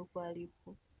anaishije huko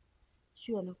alipo.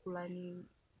 Sijui anakula nini.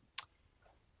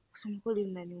 Kusema kweli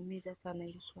linaniumiza sana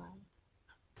hili swali.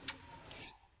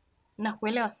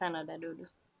 Nakuelewa sana dadodo.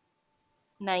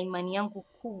 Na imani yangu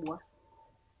kubwa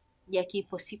Jackie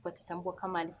ipo siku atatambua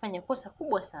kama alifanya kosa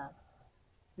kubwa sana.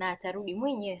 Na atarudi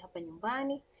mwenyewe hapa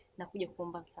nyumbani na kuja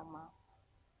kuomba msamaha.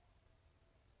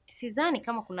 Sidhani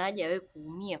kama kuna haja wewe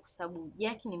kuumia kwa sababu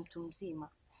Jackie ni mtu mzima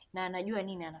na anajua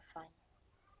nini anafanya.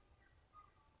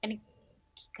 Yaani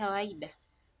kikawaida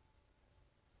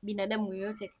binadamu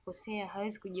yeyote akikosea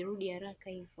hawezi kujirudi haraka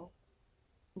hivyo.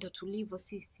 Ndio tulivyo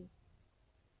sisi.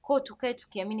 Kwa hiyo tukae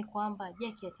tukiamini kwamba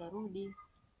Jackie atarudi.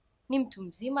 Ni mtu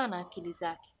mzima na akili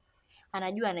zake.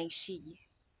 Anajua anaishije.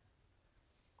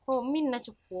 Kwa hiyo mimi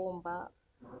ninachokuomba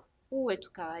uwe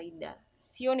tu kawaida.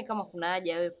 Sioni kama kuna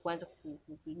haja wewe kuanza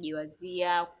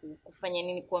kujiwazia, kufanya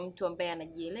nini kwa mtu ambaye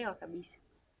anajielewa kabisa.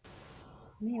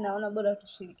 Mimi naona bora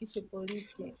tushirikishe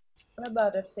polisi. Labda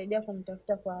watatusaidia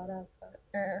kumtafuta kwa haraka.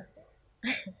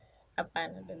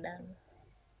 Hapana dadangu.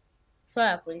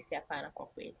 Swala la polisi hapana kwa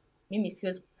kweli. Mimi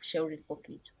siwezi kukushauri kwa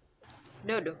kitu.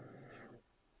 Dodo.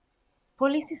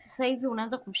 Polisi sasa hivi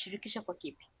unaanza kumshirikisha kwa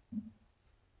kipi?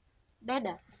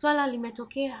 Dada, swala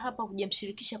limetokea hapa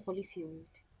hujamshirikisha polisi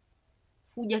yoyote.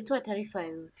 Hujatoa taarifa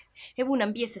yoyote. Hebu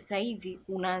niambie sasa hivi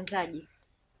unaanzaje?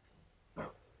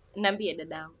 Niambie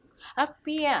dadangu. Alafu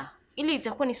pia ili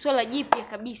itakuwa ni swala jipya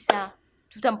kabisa.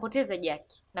 Tutampoteza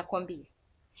Jackie, nakwambia.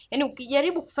 Yaani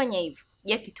ukijaribu kufanya hivyo,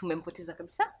 Jackie tumempoteza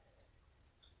kabisa.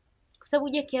 Kwa sababu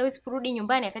Jackie hawezi kurudi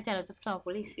nyumbani wakati anatafutwa na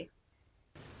polisi.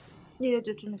 Ni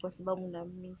yote tu ni kwa sababu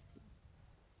namisi.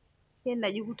 Yeye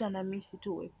najikuta namisi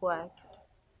tu uwepo wake.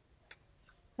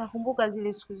 Nakumbuka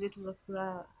zile siku zetu za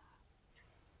furaha.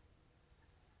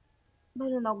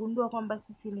 Bado nagundua kwamba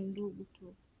sisi ni ndugu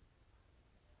tu.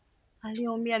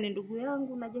 Aliyeumia ni ndugu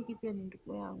yangu na Jackie pia ni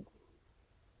ndugu yangu.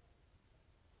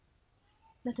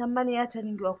 Natamani hata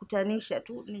ningewakutanisha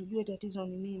tu nijue tatizo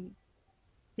ni nini.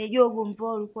 Nijue ugomvi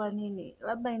wao ulikuwa nini.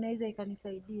 Labda inaweza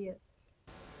ikanisaidia.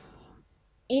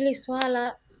 Ili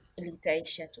swala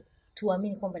litaisha tu.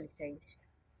 Tuamini kwamba litaisha.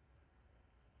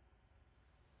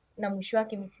 Na mwisho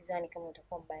wake mimi sidhani kama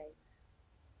utakuwa mbaya.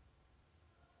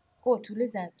 Kwa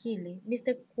tuliza akili, mimi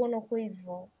sitaki kuona uko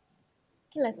hivyo.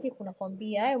 Kila siku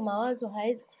nakwambia hayo mawazo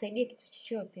hayawezi kusaidia kitu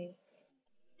chochote.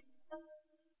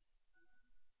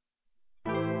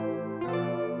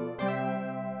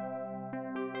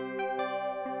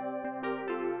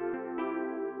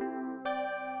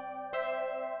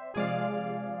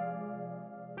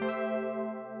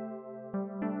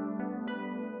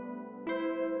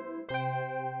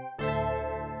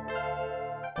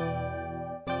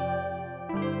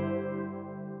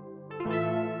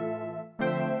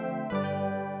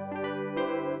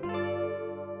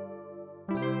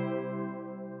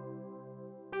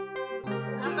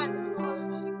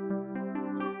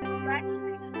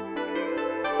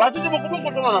 Patiti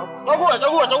mkubuku tunaona.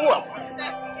 Chagua.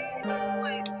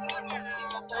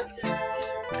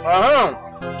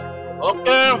 Aha.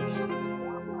 Okay.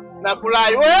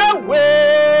 Nafurahi wewe.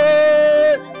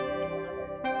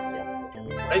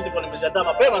 Hizi kwa nimejiandaa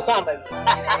mapema sana hizi.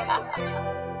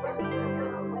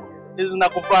 Hizi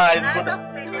nakufaa hizi.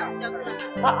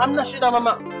 Hamna shida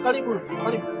mama. Karibu.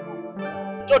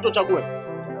 Choto chague.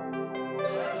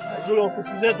 Zile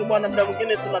ofisi zetu bwana, muda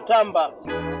mwingine tunatamba.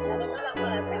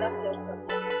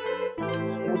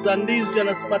 Uzandizi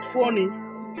na smartphone.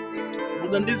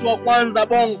 Uzandizi wa kwanza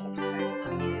Bongo.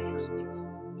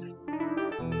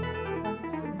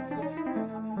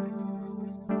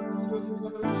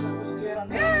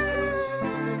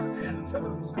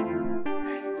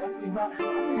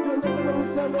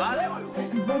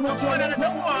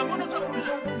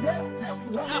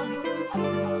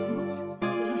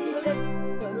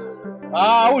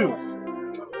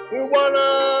 Huyu bwana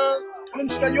ni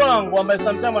mshikaji wangu ambaye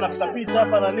sometimes anapita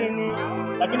hapa na nini,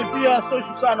 lakini pia sio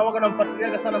issue sana, waka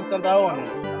namfuatiliaga sana mtandaoni.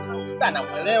 Bana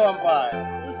muelewa mbaya.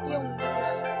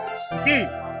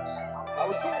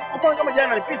 Afanye kama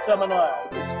jana alipita maana haya.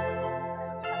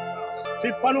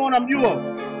 Vipi kwani unamjua?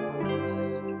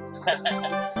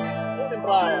 Sio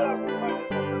mbaya.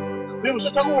 Mimi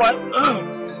mshachagua.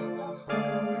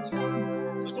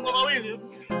 Mchunga mawili.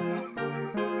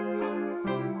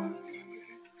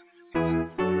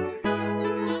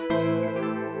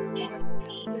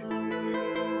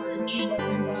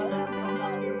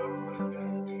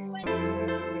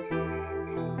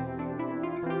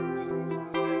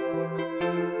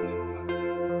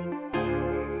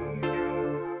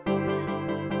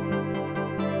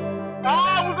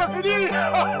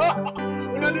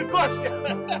 Unanikosha.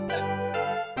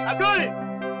 Adui,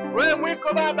 wewe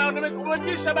mwiko baba,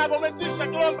 umetisha baba, umetisha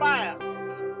kilo mbaya.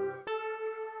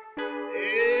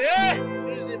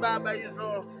 Hizi baba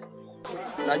hizo.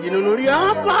 Najinunulia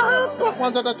hapa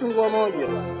kwanza tachungwa moja.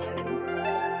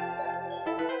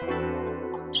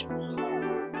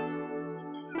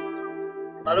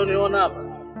 Bado niona hapa.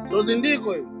 Dozi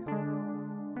ndiko hiyo.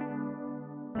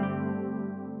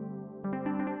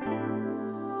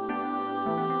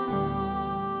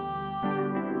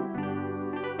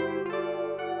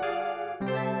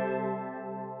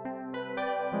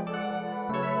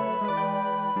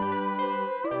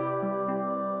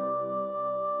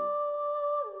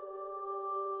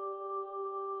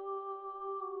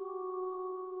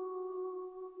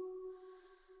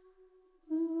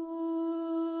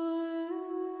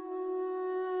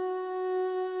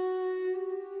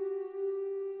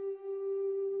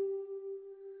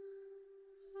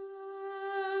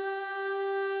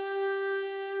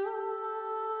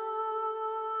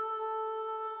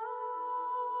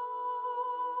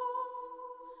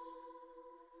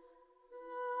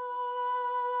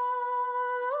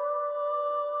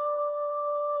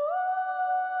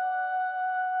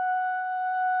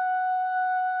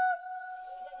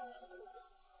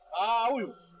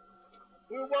 huyu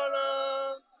bwana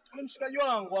ni mshikaji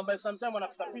wangu ambaye sometimes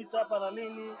anapita hapa na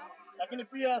nini, lakini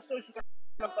pia sio issue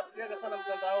namfuatilia sana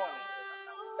mtandaoni.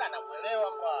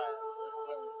 Anamuelewa mbaya.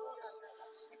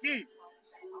 Ki?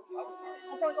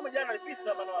 Mfano kama jana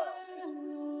alipita bana wao.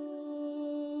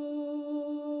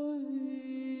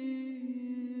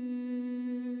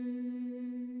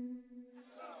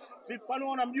 Vipi kwani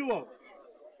unamjua?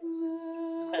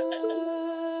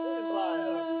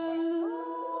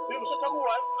 Mimi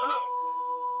mshachagua.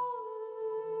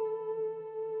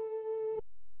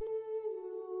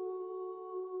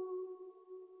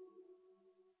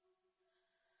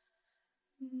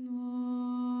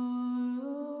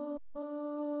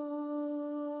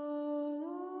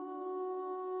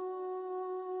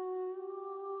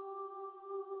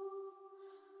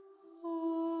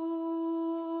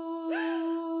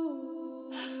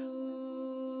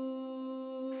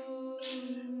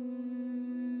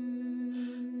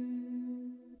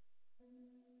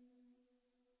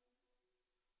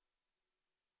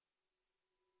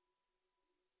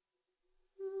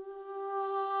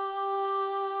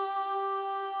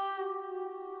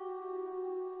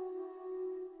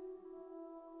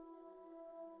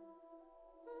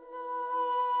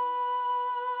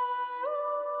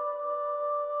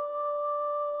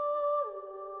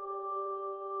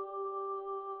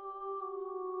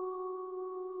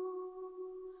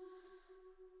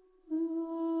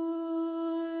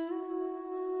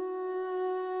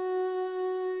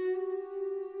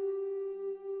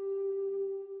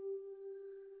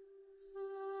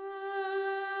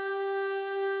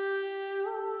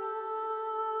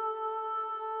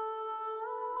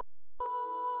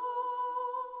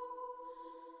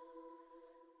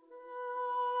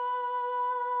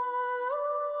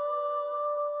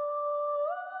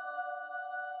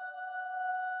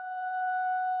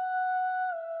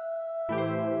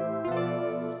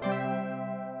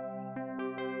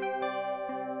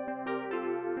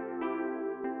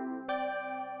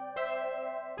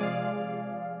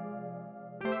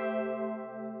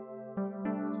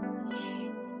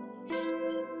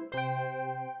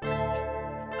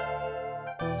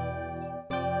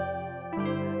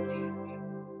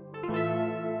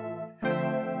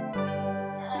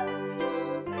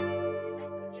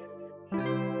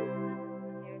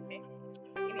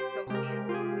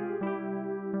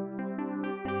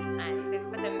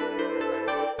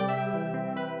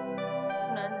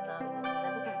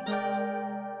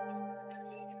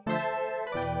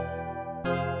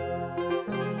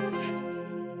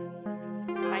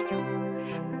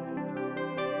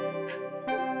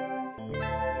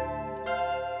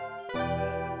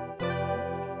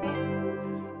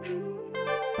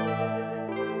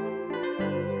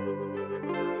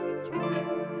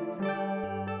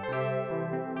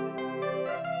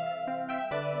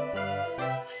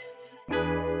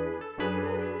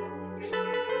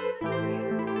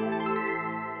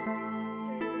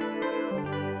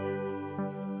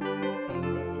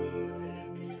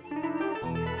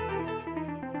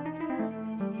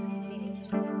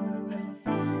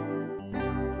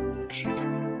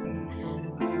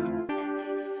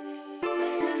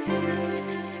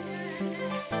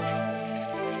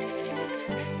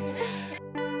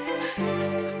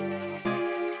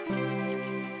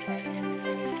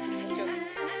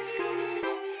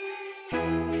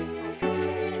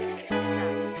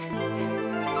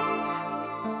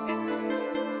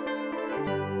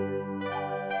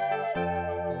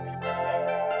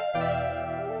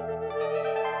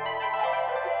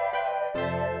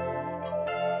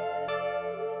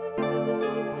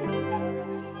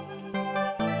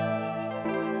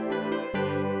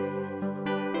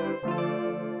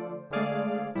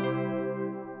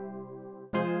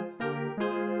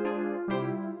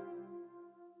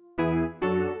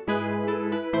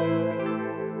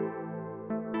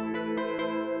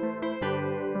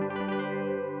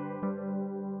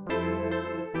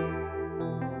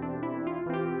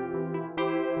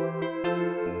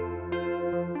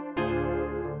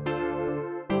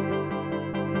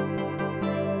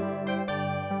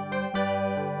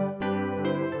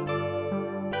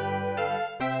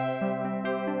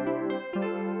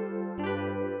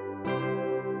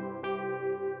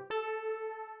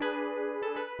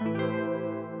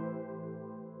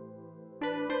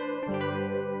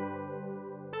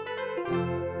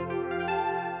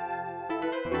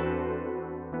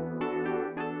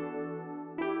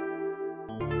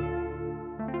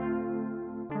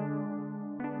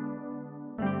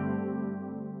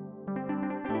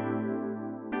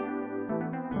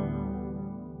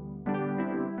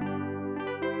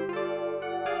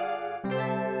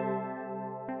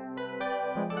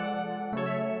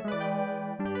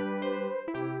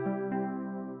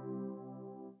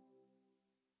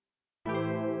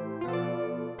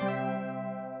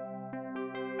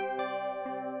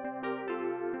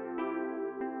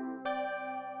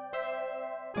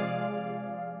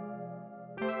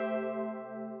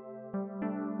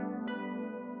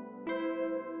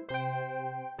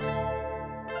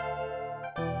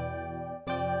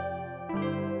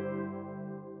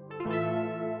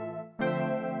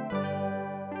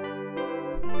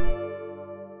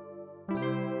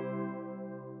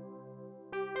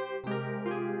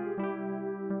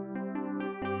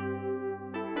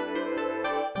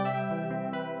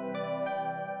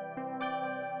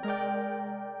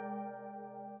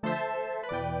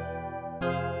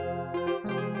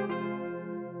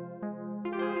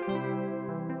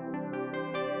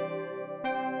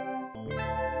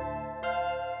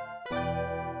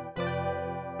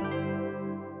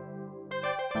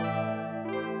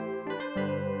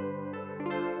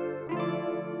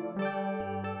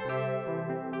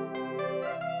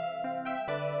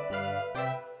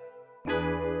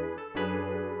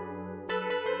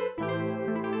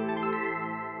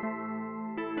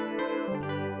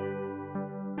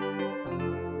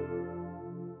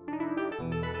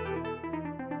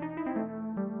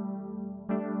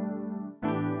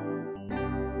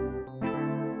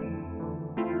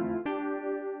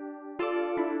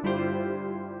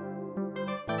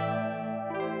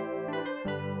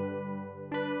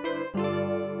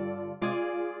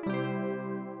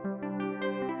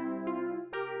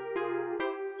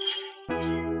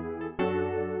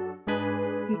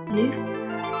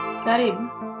 Karibu.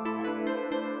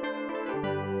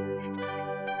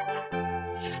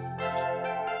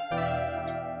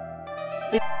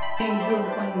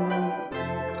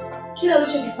 Kila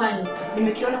ulichokifanya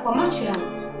nimekiona kwa macho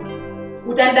yangu.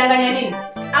 Utanidanganya nini?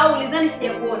 Au ulizani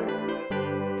sijakuona?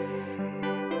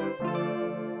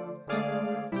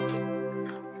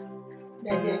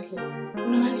 Dada yake,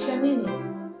 unamaanisha nini?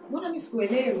 Mbona mimi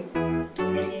sikuelewi?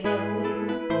 Hujanielewa sio?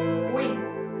 Wewe,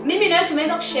 mimi na wewe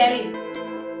tumeweza kushare lini?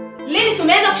 Lini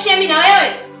tumeweza kushare mimi na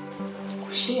wewe?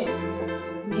 Kushare?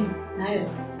 Mimi na wewe?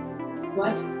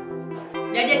 What?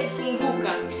 Dada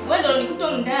kifunguka. Wewe ndio unikuta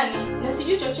huko ndani na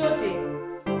sijui chochote.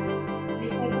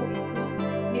 Nifunguke.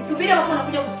 Nisubiri hapo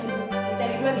unakuja kufunguka.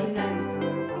 Utanijua mimi nani?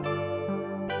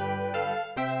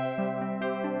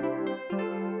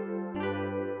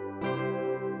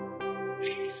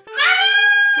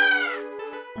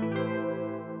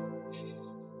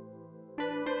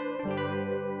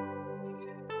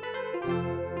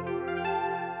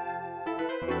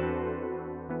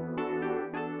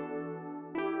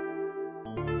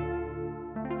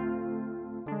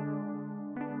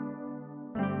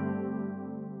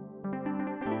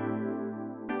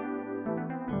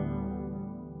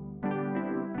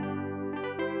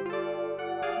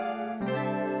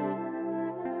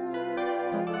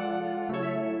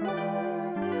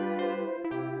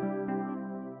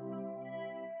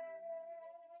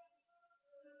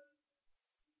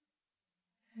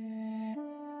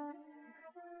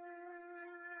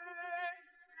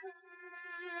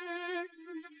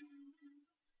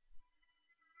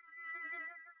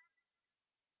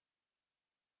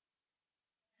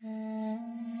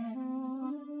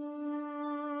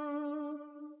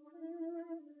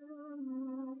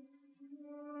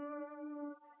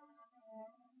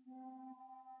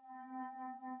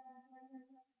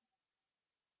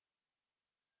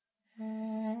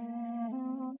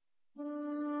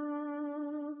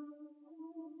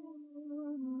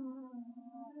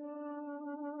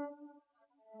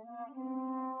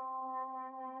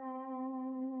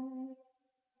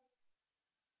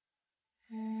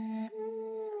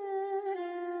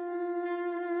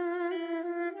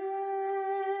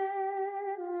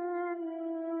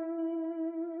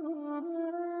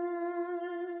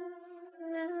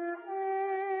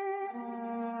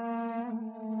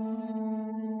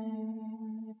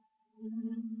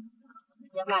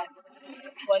 Jamani,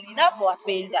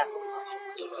 waninapowapenda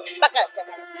mpaka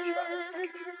changanyikiwa.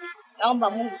 Naomba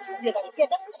Mungu tusije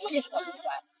kakiketa siku moja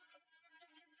tukakumbana.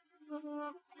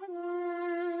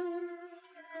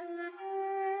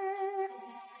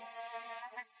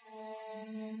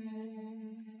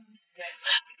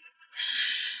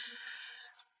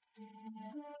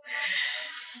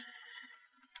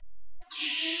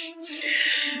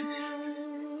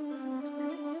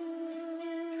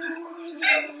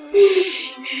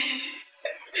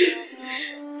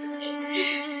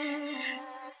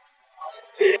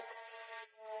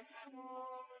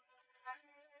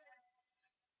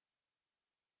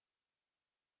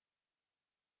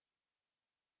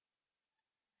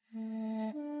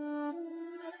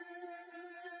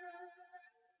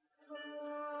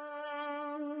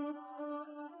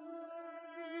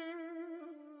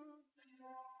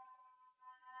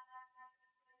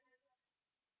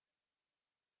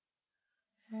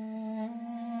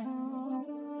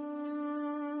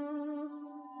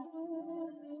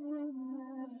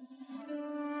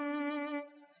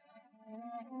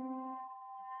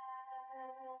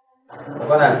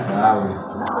 Bwana alisahau.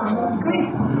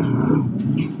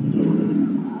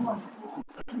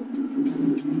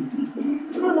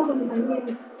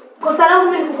 Kosa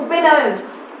langu mimi kukupenda wewe.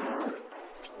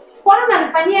 Kwani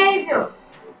unanifanyia hivyo?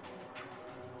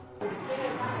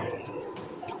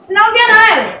 Sinaongea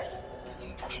na wewe.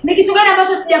 Ni kitu gani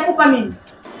ambacho sijakupa mimi?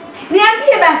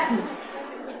 Niambie basi.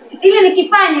 Ili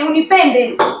nikifanye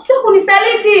unipende, sio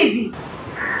kunisaliti hivi.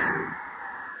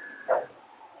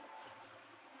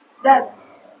 Dada.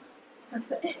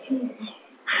 Sasa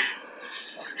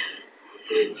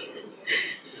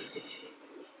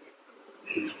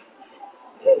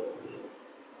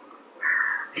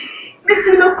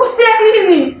nimekosea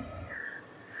nini?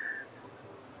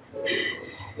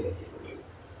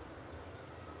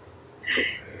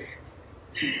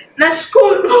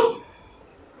 Nashukuru.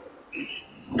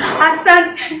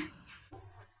 Asante.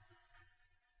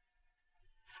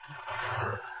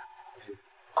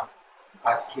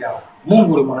 Akia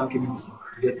Mungu yule mwanamke mimi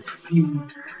simu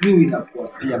yule inakuwa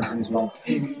pia mpenzi wangu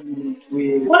simu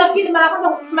wewe. Unafikiri mara kwanza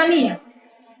kukufumania?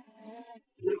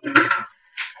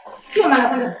 Sio mara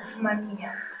kwanza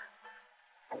kukufumania.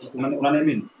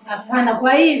 Unaniamini? Hapana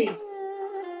kwa hili.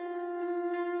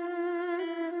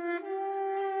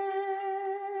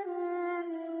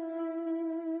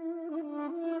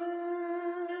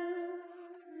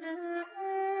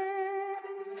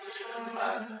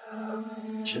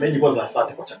 Shemeji, kwanza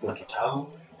asante kwa chakula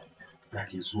kitamu na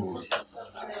kizuri.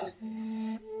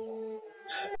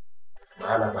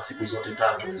 Maana kwa siku zote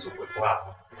 3 nilizokuwepo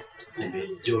hapa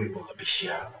nimeenjoy kwa mapishi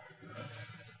yako.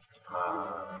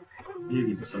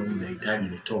 Hili kwa sababu nahitaji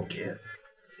nitoke,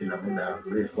 sina muda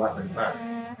mrefu hapa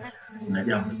nyumbani. Na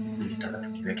jambo nilitaka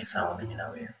tukiweke sawa mimi na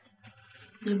wewe.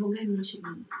 Jambo gani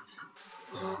mshikamano?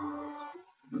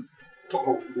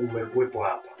 Toka umekuwepo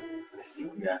hapa ni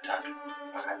siku ya 3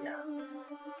 mpaka jana.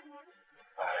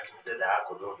 Lakini dada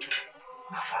yako ndio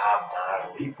afahamu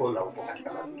mahali ulipo na upo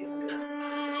katika mazingira gani.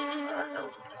 Na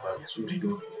kwa vizuri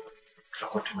ndio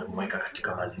tutakuwa tumemweka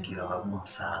katika mazingira magumu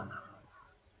sana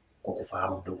kwa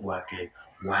kufahamu ndugu wake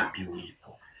wapi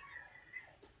ulipo.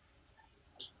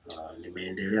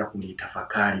 Nimeendelea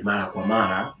kulitafakari mara kwa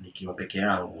mara nikiwa peke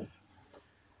yangu.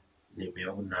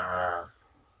 Nimeona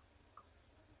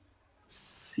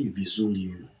si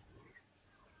vizuri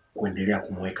kuendelea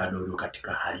kumweka Dodo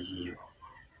katika hali hiyo.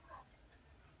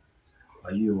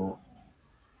 Kwa hiyo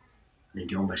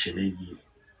ningeomba shemeji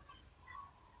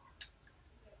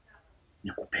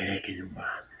nikupeleke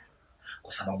nyumbani,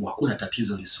 kwa sababu hakuna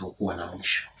tatizo lisilokuwa na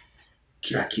mwisho.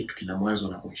 Kila kitu kina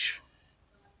mwanzo na mwisho.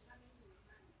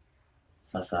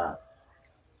 Sasa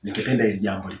ningependa hili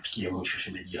jambo lifikie mwisho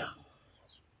shemeji yangu.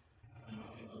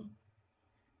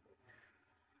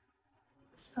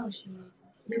 Sawa shemeji.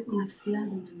 Japo nafsi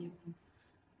yangu inaniuma.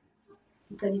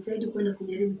 Nitajitahidi kwenda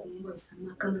kujaribu kumwomba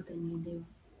msamaha kama atanielewa.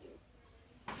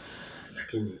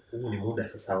 Lakini huu ni muda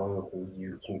sasa wewe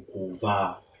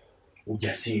kuvaa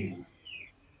ujasiri.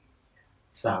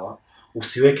 Sawa?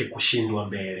 Usiweke kushindwa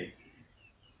mbele.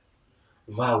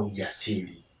 Vaa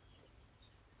ujasiri.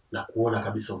 Na kuona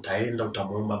kabisa utaenda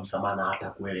utamuomba msamaha na hata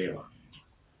kuelewa.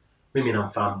 Mimi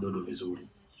namfahamu Dodo vizuri.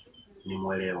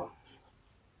 Nimuelewa.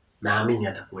 Naamini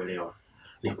atakuelewa.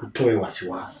 Nikutoe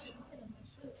wasiwasi.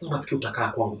 Sasa unafikiri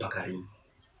utakaa kwangu mpaka lini?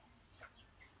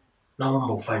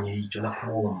 Naomba ufanye hicho na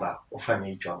kuomba ufanye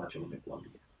hicho ambacho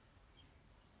nimekuambia.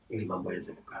 Ili mambo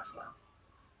yaweze kukaa sawa.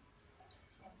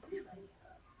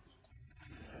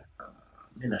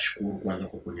 Mimi nashukuru kwanza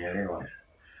kwa kunielewa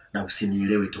na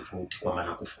usinielewe tofauti kwamba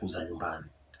nakufukuza nyumbani.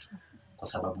 Kwa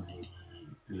sababu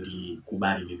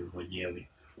nilikubali mimi mwenyewe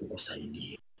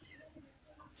kukusaidia.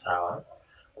 Sawa?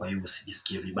 Kwa hiyo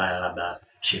usijisikie vibaya labda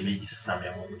shemeji sasa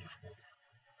ameamua kunifukuza.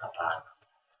 Hapana.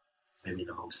 Mimi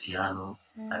na mahusiano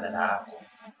na dada yako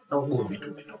na ugomvi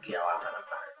tu umetokea hapa na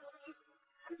pale.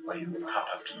 Kwa hiyo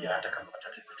hapa pia hata kama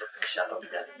tatizo litatokea hapa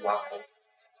pia ni wako.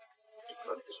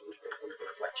 Iko vizuri kwa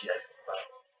kuachia nyumba.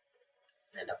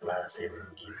 Naenda kulala sehemu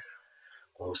nyingine.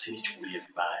 Kwa hiyo usinichukulie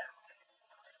vibaya.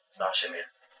 Sawa shemeji?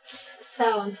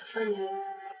 Sawa, nitafanya.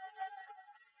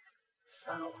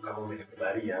 Sawa, kama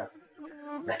umenikubalia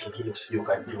na kingine usije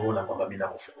ukajiona kwamba mimi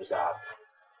nakufukuza hapa.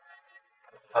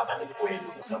 Hapa ni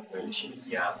kwenu kwa sababu wewe ni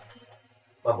shemeji yangu.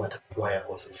 Mambo yatakuwa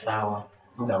yako sawa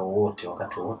muda wowote,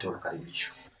 wakati wowote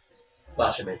unakaribishwa.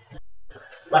 Sawa shemeji?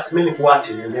 Basi mimi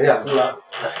nikuache niendelea kula,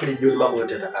 nafikiri jioni mambo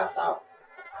yote yatakaa sawa.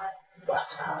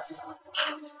 Basi sawa.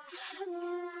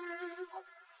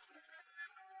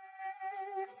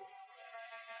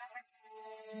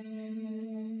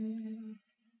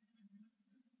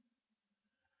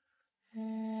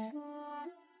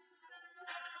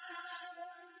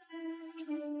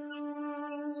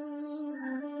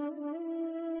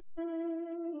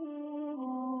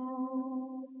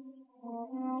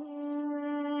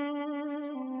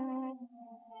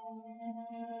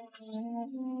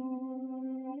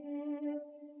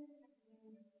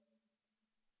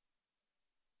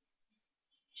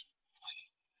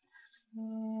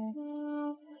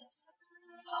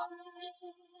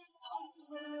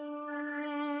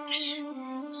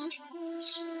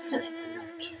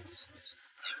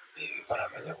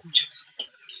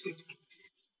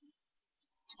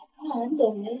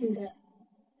 Ndio naenda.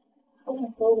 Kama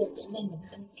kawaida ndio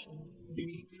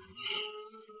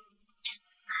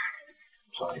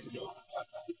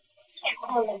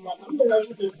ndio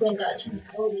lazima kwenda chini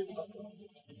kauli.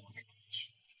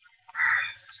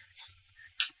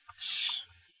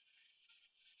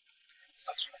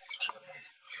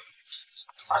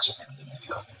 Acha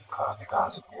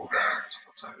nikaanza kuoga.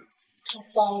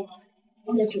 Hapana.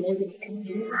 Ndio tunaweza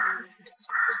kukamilika.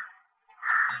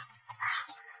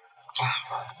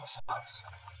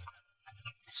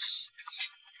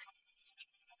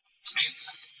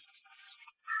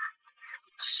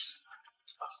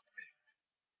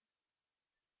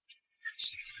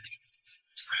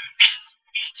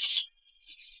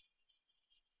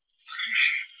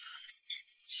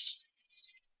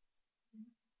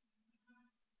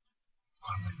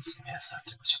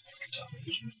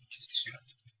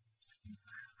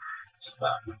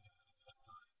 Sababu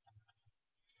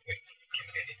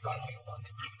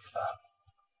sana.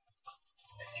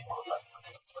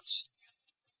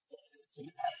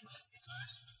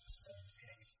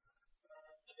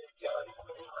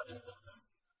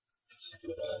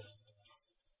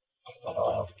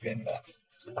 Nakupenda.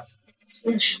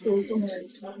 Nashukuru.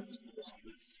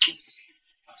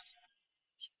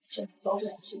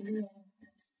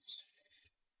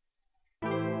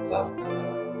 Sawa.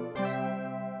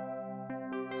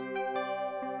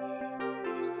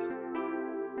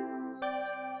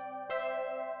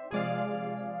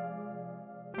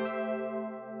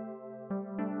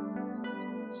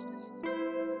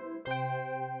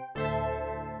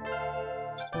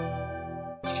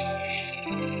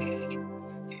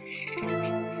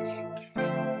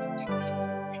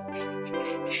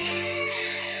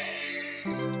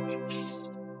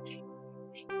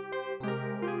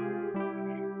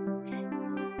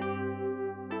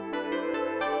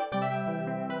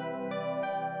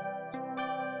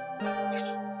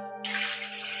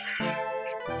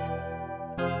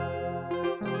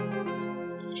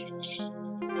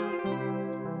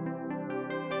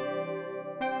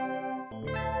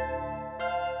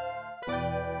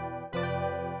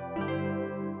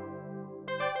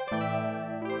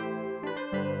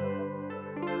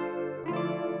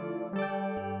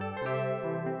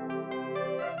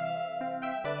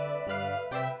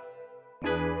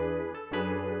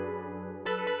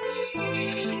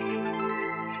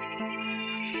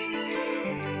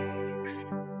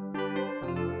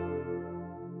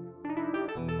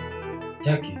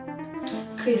 Jackie.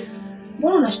 Chris,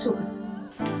 mbona unashtuka?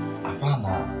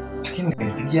 Hapana, lakini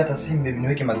ukinipigia hata simu baby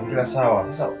niweke mazingira sawa.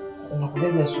 Sasa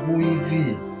unakujaje asubuhi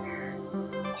hivi?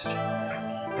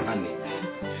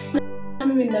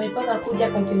 Mimi nina mipaka kuja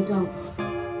hapa mpenzi wangu.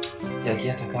 Jackie,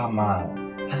 hata kama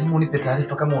lazima unipe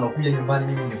taarifa kama unakuja nyumbani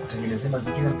mimi nikutengenezee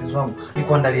mazingira mpenzi wangu.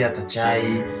 Nikuandalia hata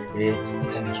chai,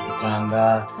 nitandike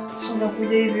kitanda. Sasa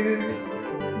unakuja hivi baby.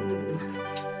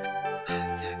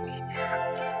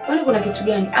 Kwani kuna kitu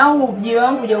gani? Au jiwe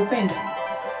wangu hujaupenda?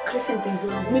 Chris mpenzi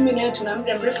wangu, mimi na wewe tuna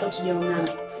muda mrefu hatujaonana.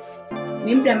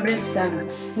 Ni muda mrefu sana.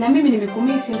 Na mimi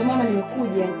nimekumisi ndio maana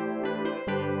nimekuja.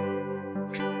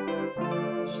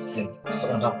 Sasa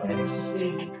unataka kufanya nini sasa?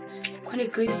 Kwani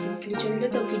Chris,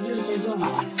 kilichonileta ukijua mpenzi wangu?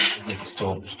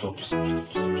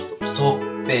 Stop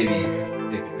baby.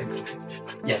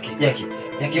 Jackie,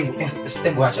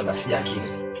 stembo acha basi Jackie.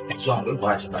 Swangu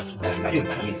acha basi. Najua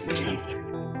kabisa.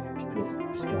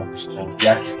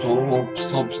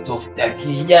 Stop.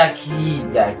 Jackie,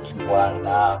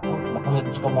 bwana. Unafanya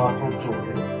vitu kama watoto.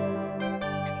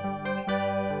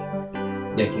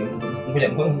 Jackie, ngoja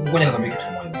nikwambie kitu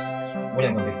kimoja.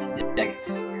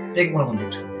 Jackie, nikwambie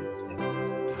kitu.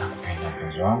 Nakupenda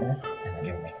mpenzi wangu, na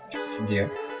najua unanipenda. Ndio.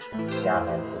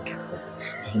 Siana ni kifu.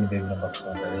 Lakini baby naomba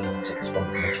tuangalie nje kwa sababu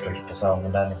kuna kitu kipo sawa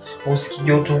ndani. Usikii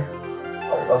joto.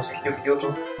 Au usikii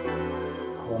joto.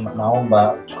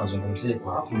 Naomba tukazungumzie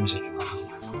kwa hapo nje tu.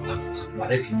 Alafu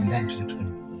baadaye tu ndani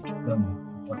tunafanya kitu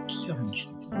kwa kila mtu.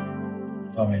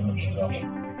 Kama mimi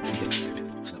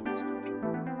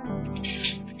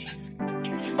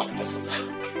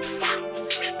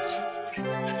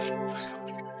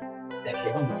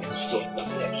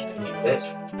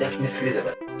ndio nisikilize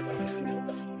basi.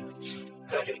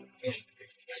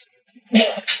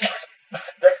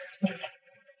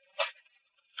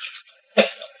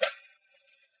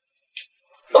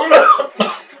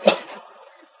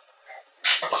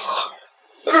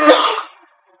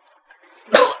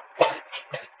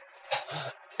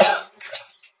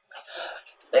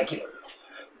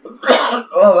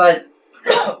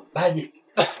 Baji.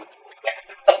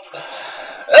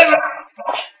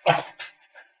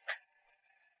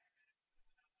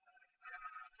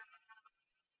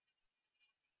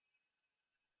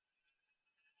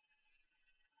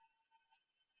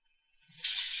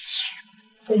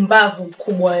 Umbavu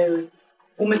mkubwa wewe.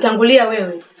 Umetangulia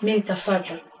wewe, mimi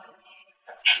nitafuata.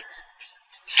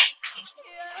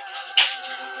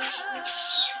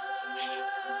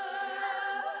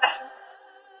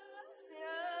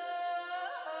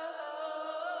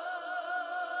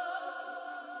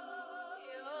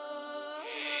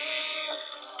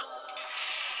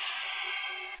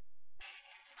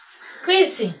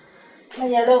 Chris,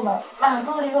 Manyaloma,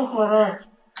 mbona hivyo korora?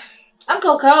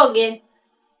 Amka ukaoge.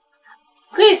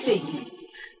 Chris.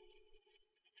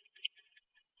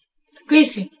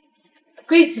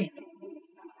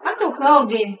 Amka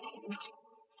ukaoge.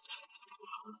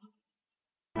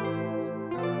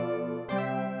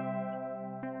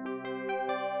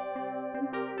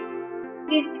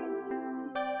 Chris.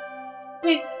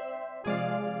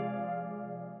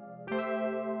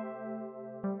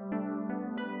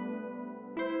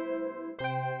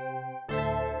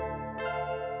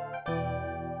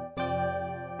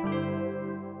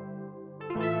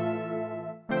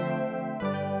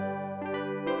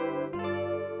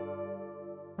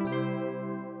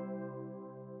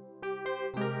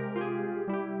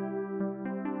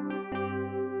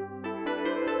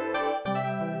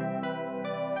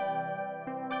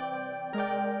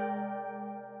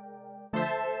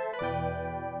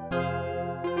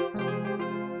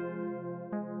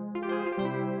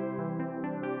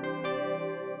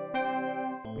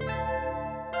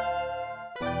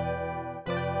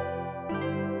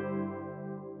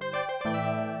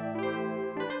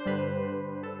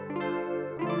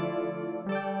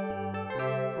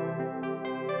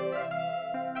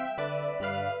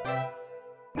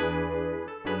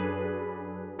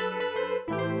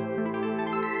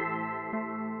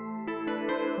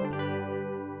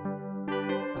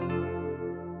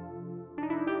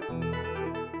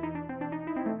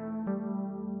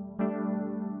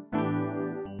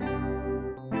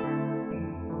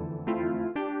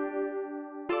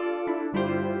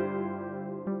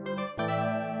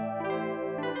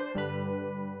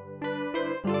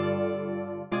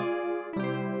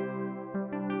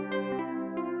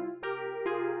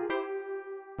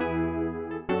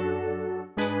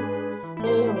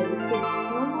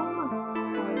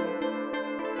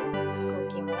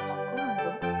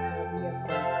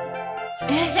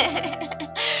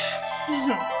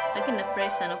 Lakini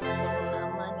nafurahi sana kuona una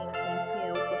amani na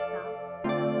kumpia uko sawa.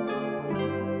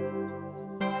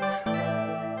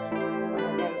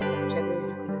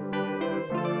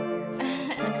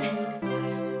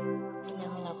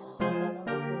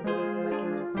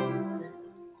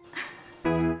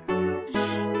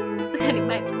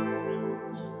 Tukanibaki.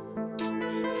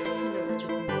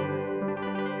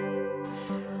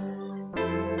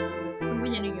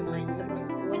 Ngoja ninywe maji labda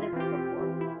uende kakapoa.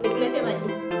 Nikuletee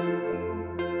maji.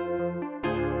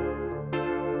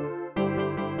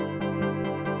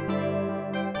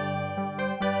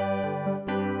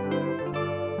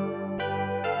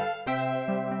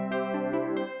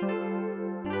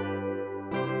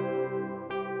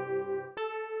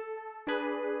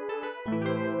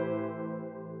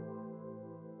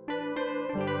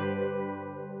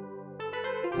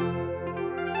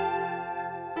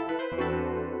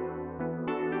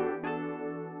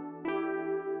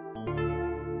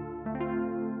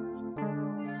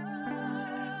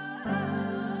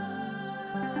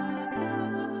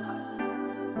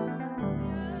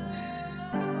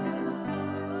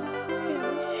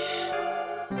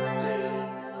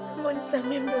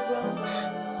 Nisamehe mdogo wangu.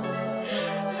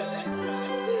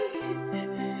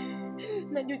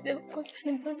 Najuta kukosa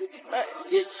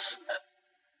nilipofanya.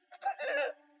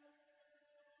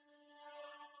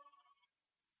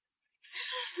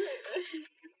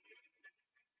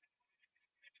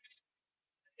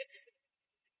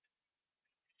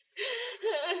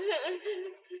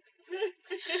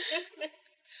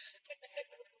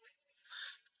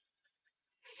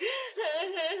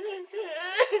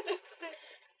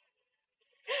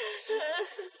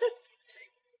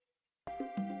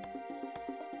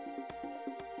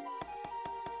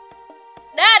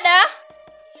 Dada.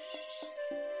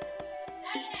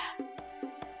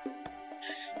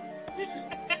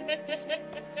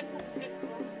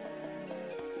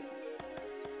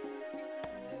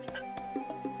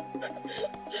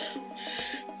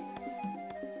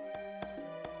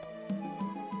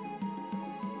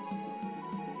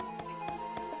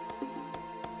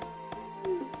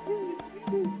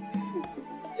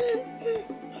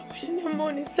 Naomba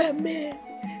unisamehe.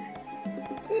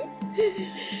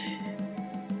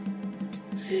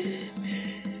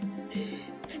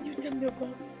 Najuta mdogo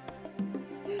wangu.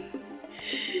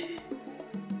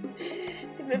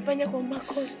 Nimefanya kwa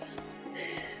makosa.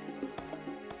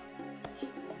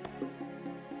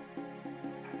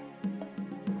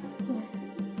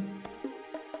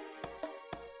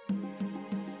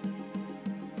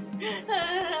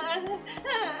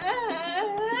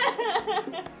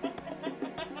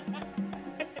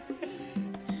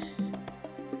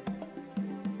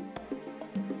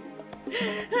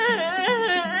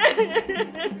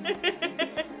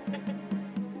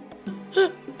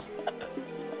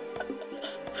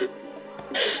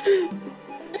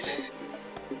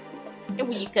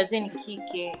 Hebu jikazeni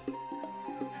kike.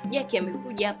 Jaki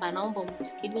amekuja hapa, naomba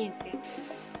umsikilize.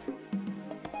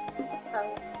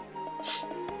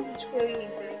 Chukua hiyo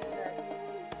mpeleke ndani.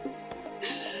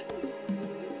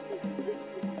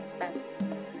 Basi.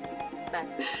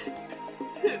 Basi.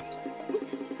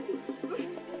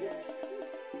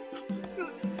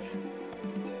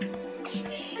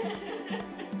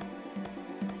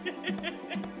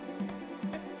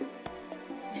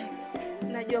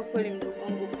 Najua kweli mdogo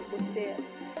wangu kukosea,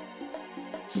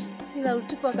 ila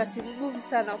utupa wakati mgumu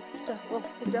sana wa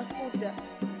kutafuta.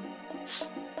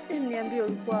 Niambie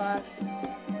ulikuwa wapi?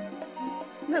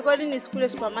 Na kwa nini sikule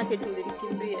supermarket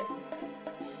ulinikimbia?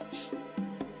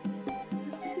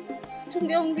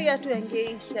 Tungeongea tu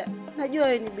yangeisha. Najua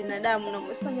wewe ni binadamu na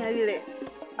umefanya lile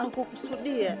au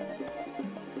kukusudia.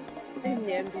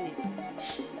 Niambie.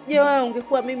 Je, wewe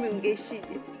ungekuwa mimi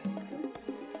ungeishije?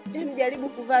 Jaribu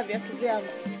kuvaa viatu vyangu.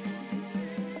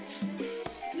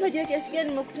 Unajua kiasi gani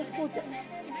nimekutafuta?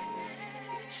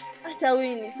 Hata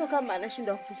Wini sio kama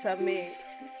anashindwa kukusamehe.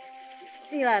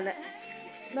 Ila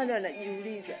bado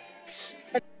anajiuliza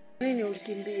nini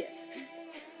ulikimbia.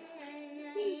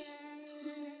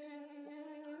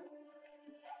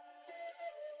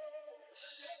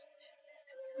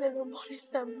 Naomba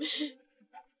unisamehe.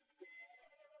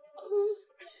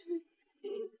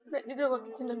 Najuta kwa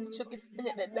kitendo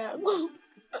nilichokifanya dadangu.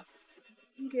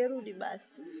 Ungerudi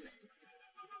basi.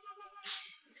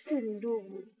 Sisi ni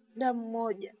ndugu, damu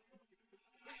moja.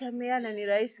 Kusameheana ni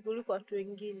rahisi kuliko watu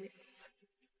wengine.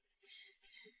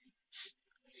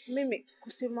 Mimi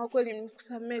kusema kweli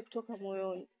nimekusamehe kutoka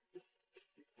moyoni.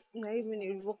 Na hivi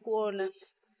nilivyokuona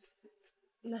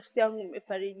nafsi yangu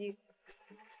imefarijika.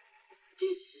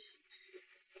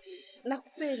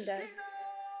 Nakupenda.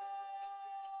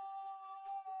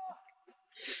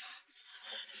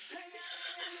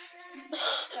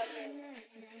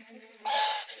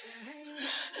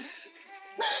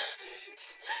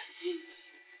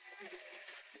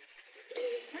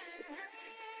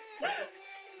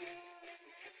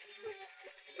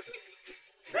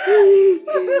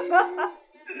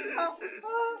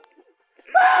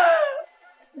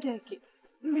 Jackie,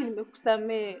 mimi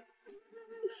nimekusamehe.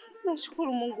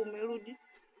 Nashukuru Mungu umerudi.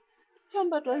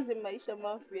 Naomba tuanze maisha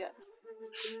mapya.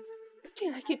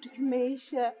 Kila kitu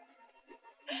kimeisha.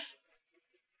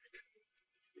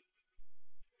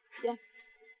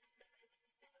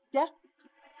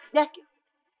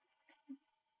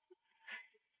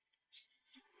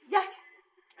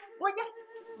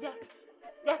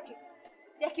 Jackie.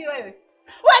 Jackie wewe.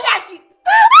 Wewe Jackie.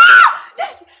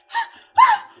 Jackie.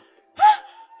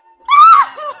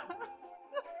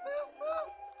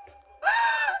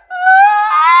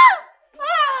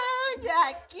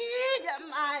 Jackie,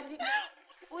 jamani.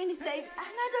 Wewe ni sasa hivi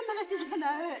anaja matatizo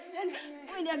na wewe. Yaani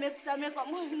wewe ni amekusamehe kwa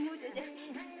moyo mmoja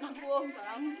Jackie. Nakuomba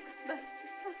basi.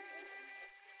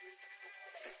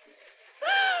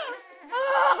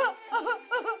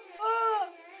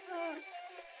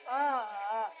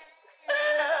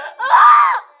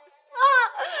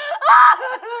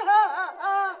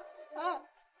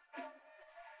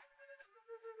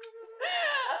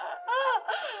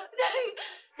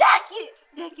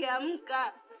 Jackie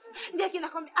amka. Jackie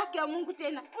nakwambia haki ya Mungu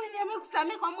tena. Wewe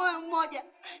amekusamehe kwa moyo mmoja.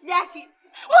 Jackie,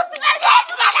 usifanye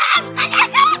hivi bwana.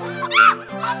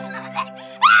 Jackie.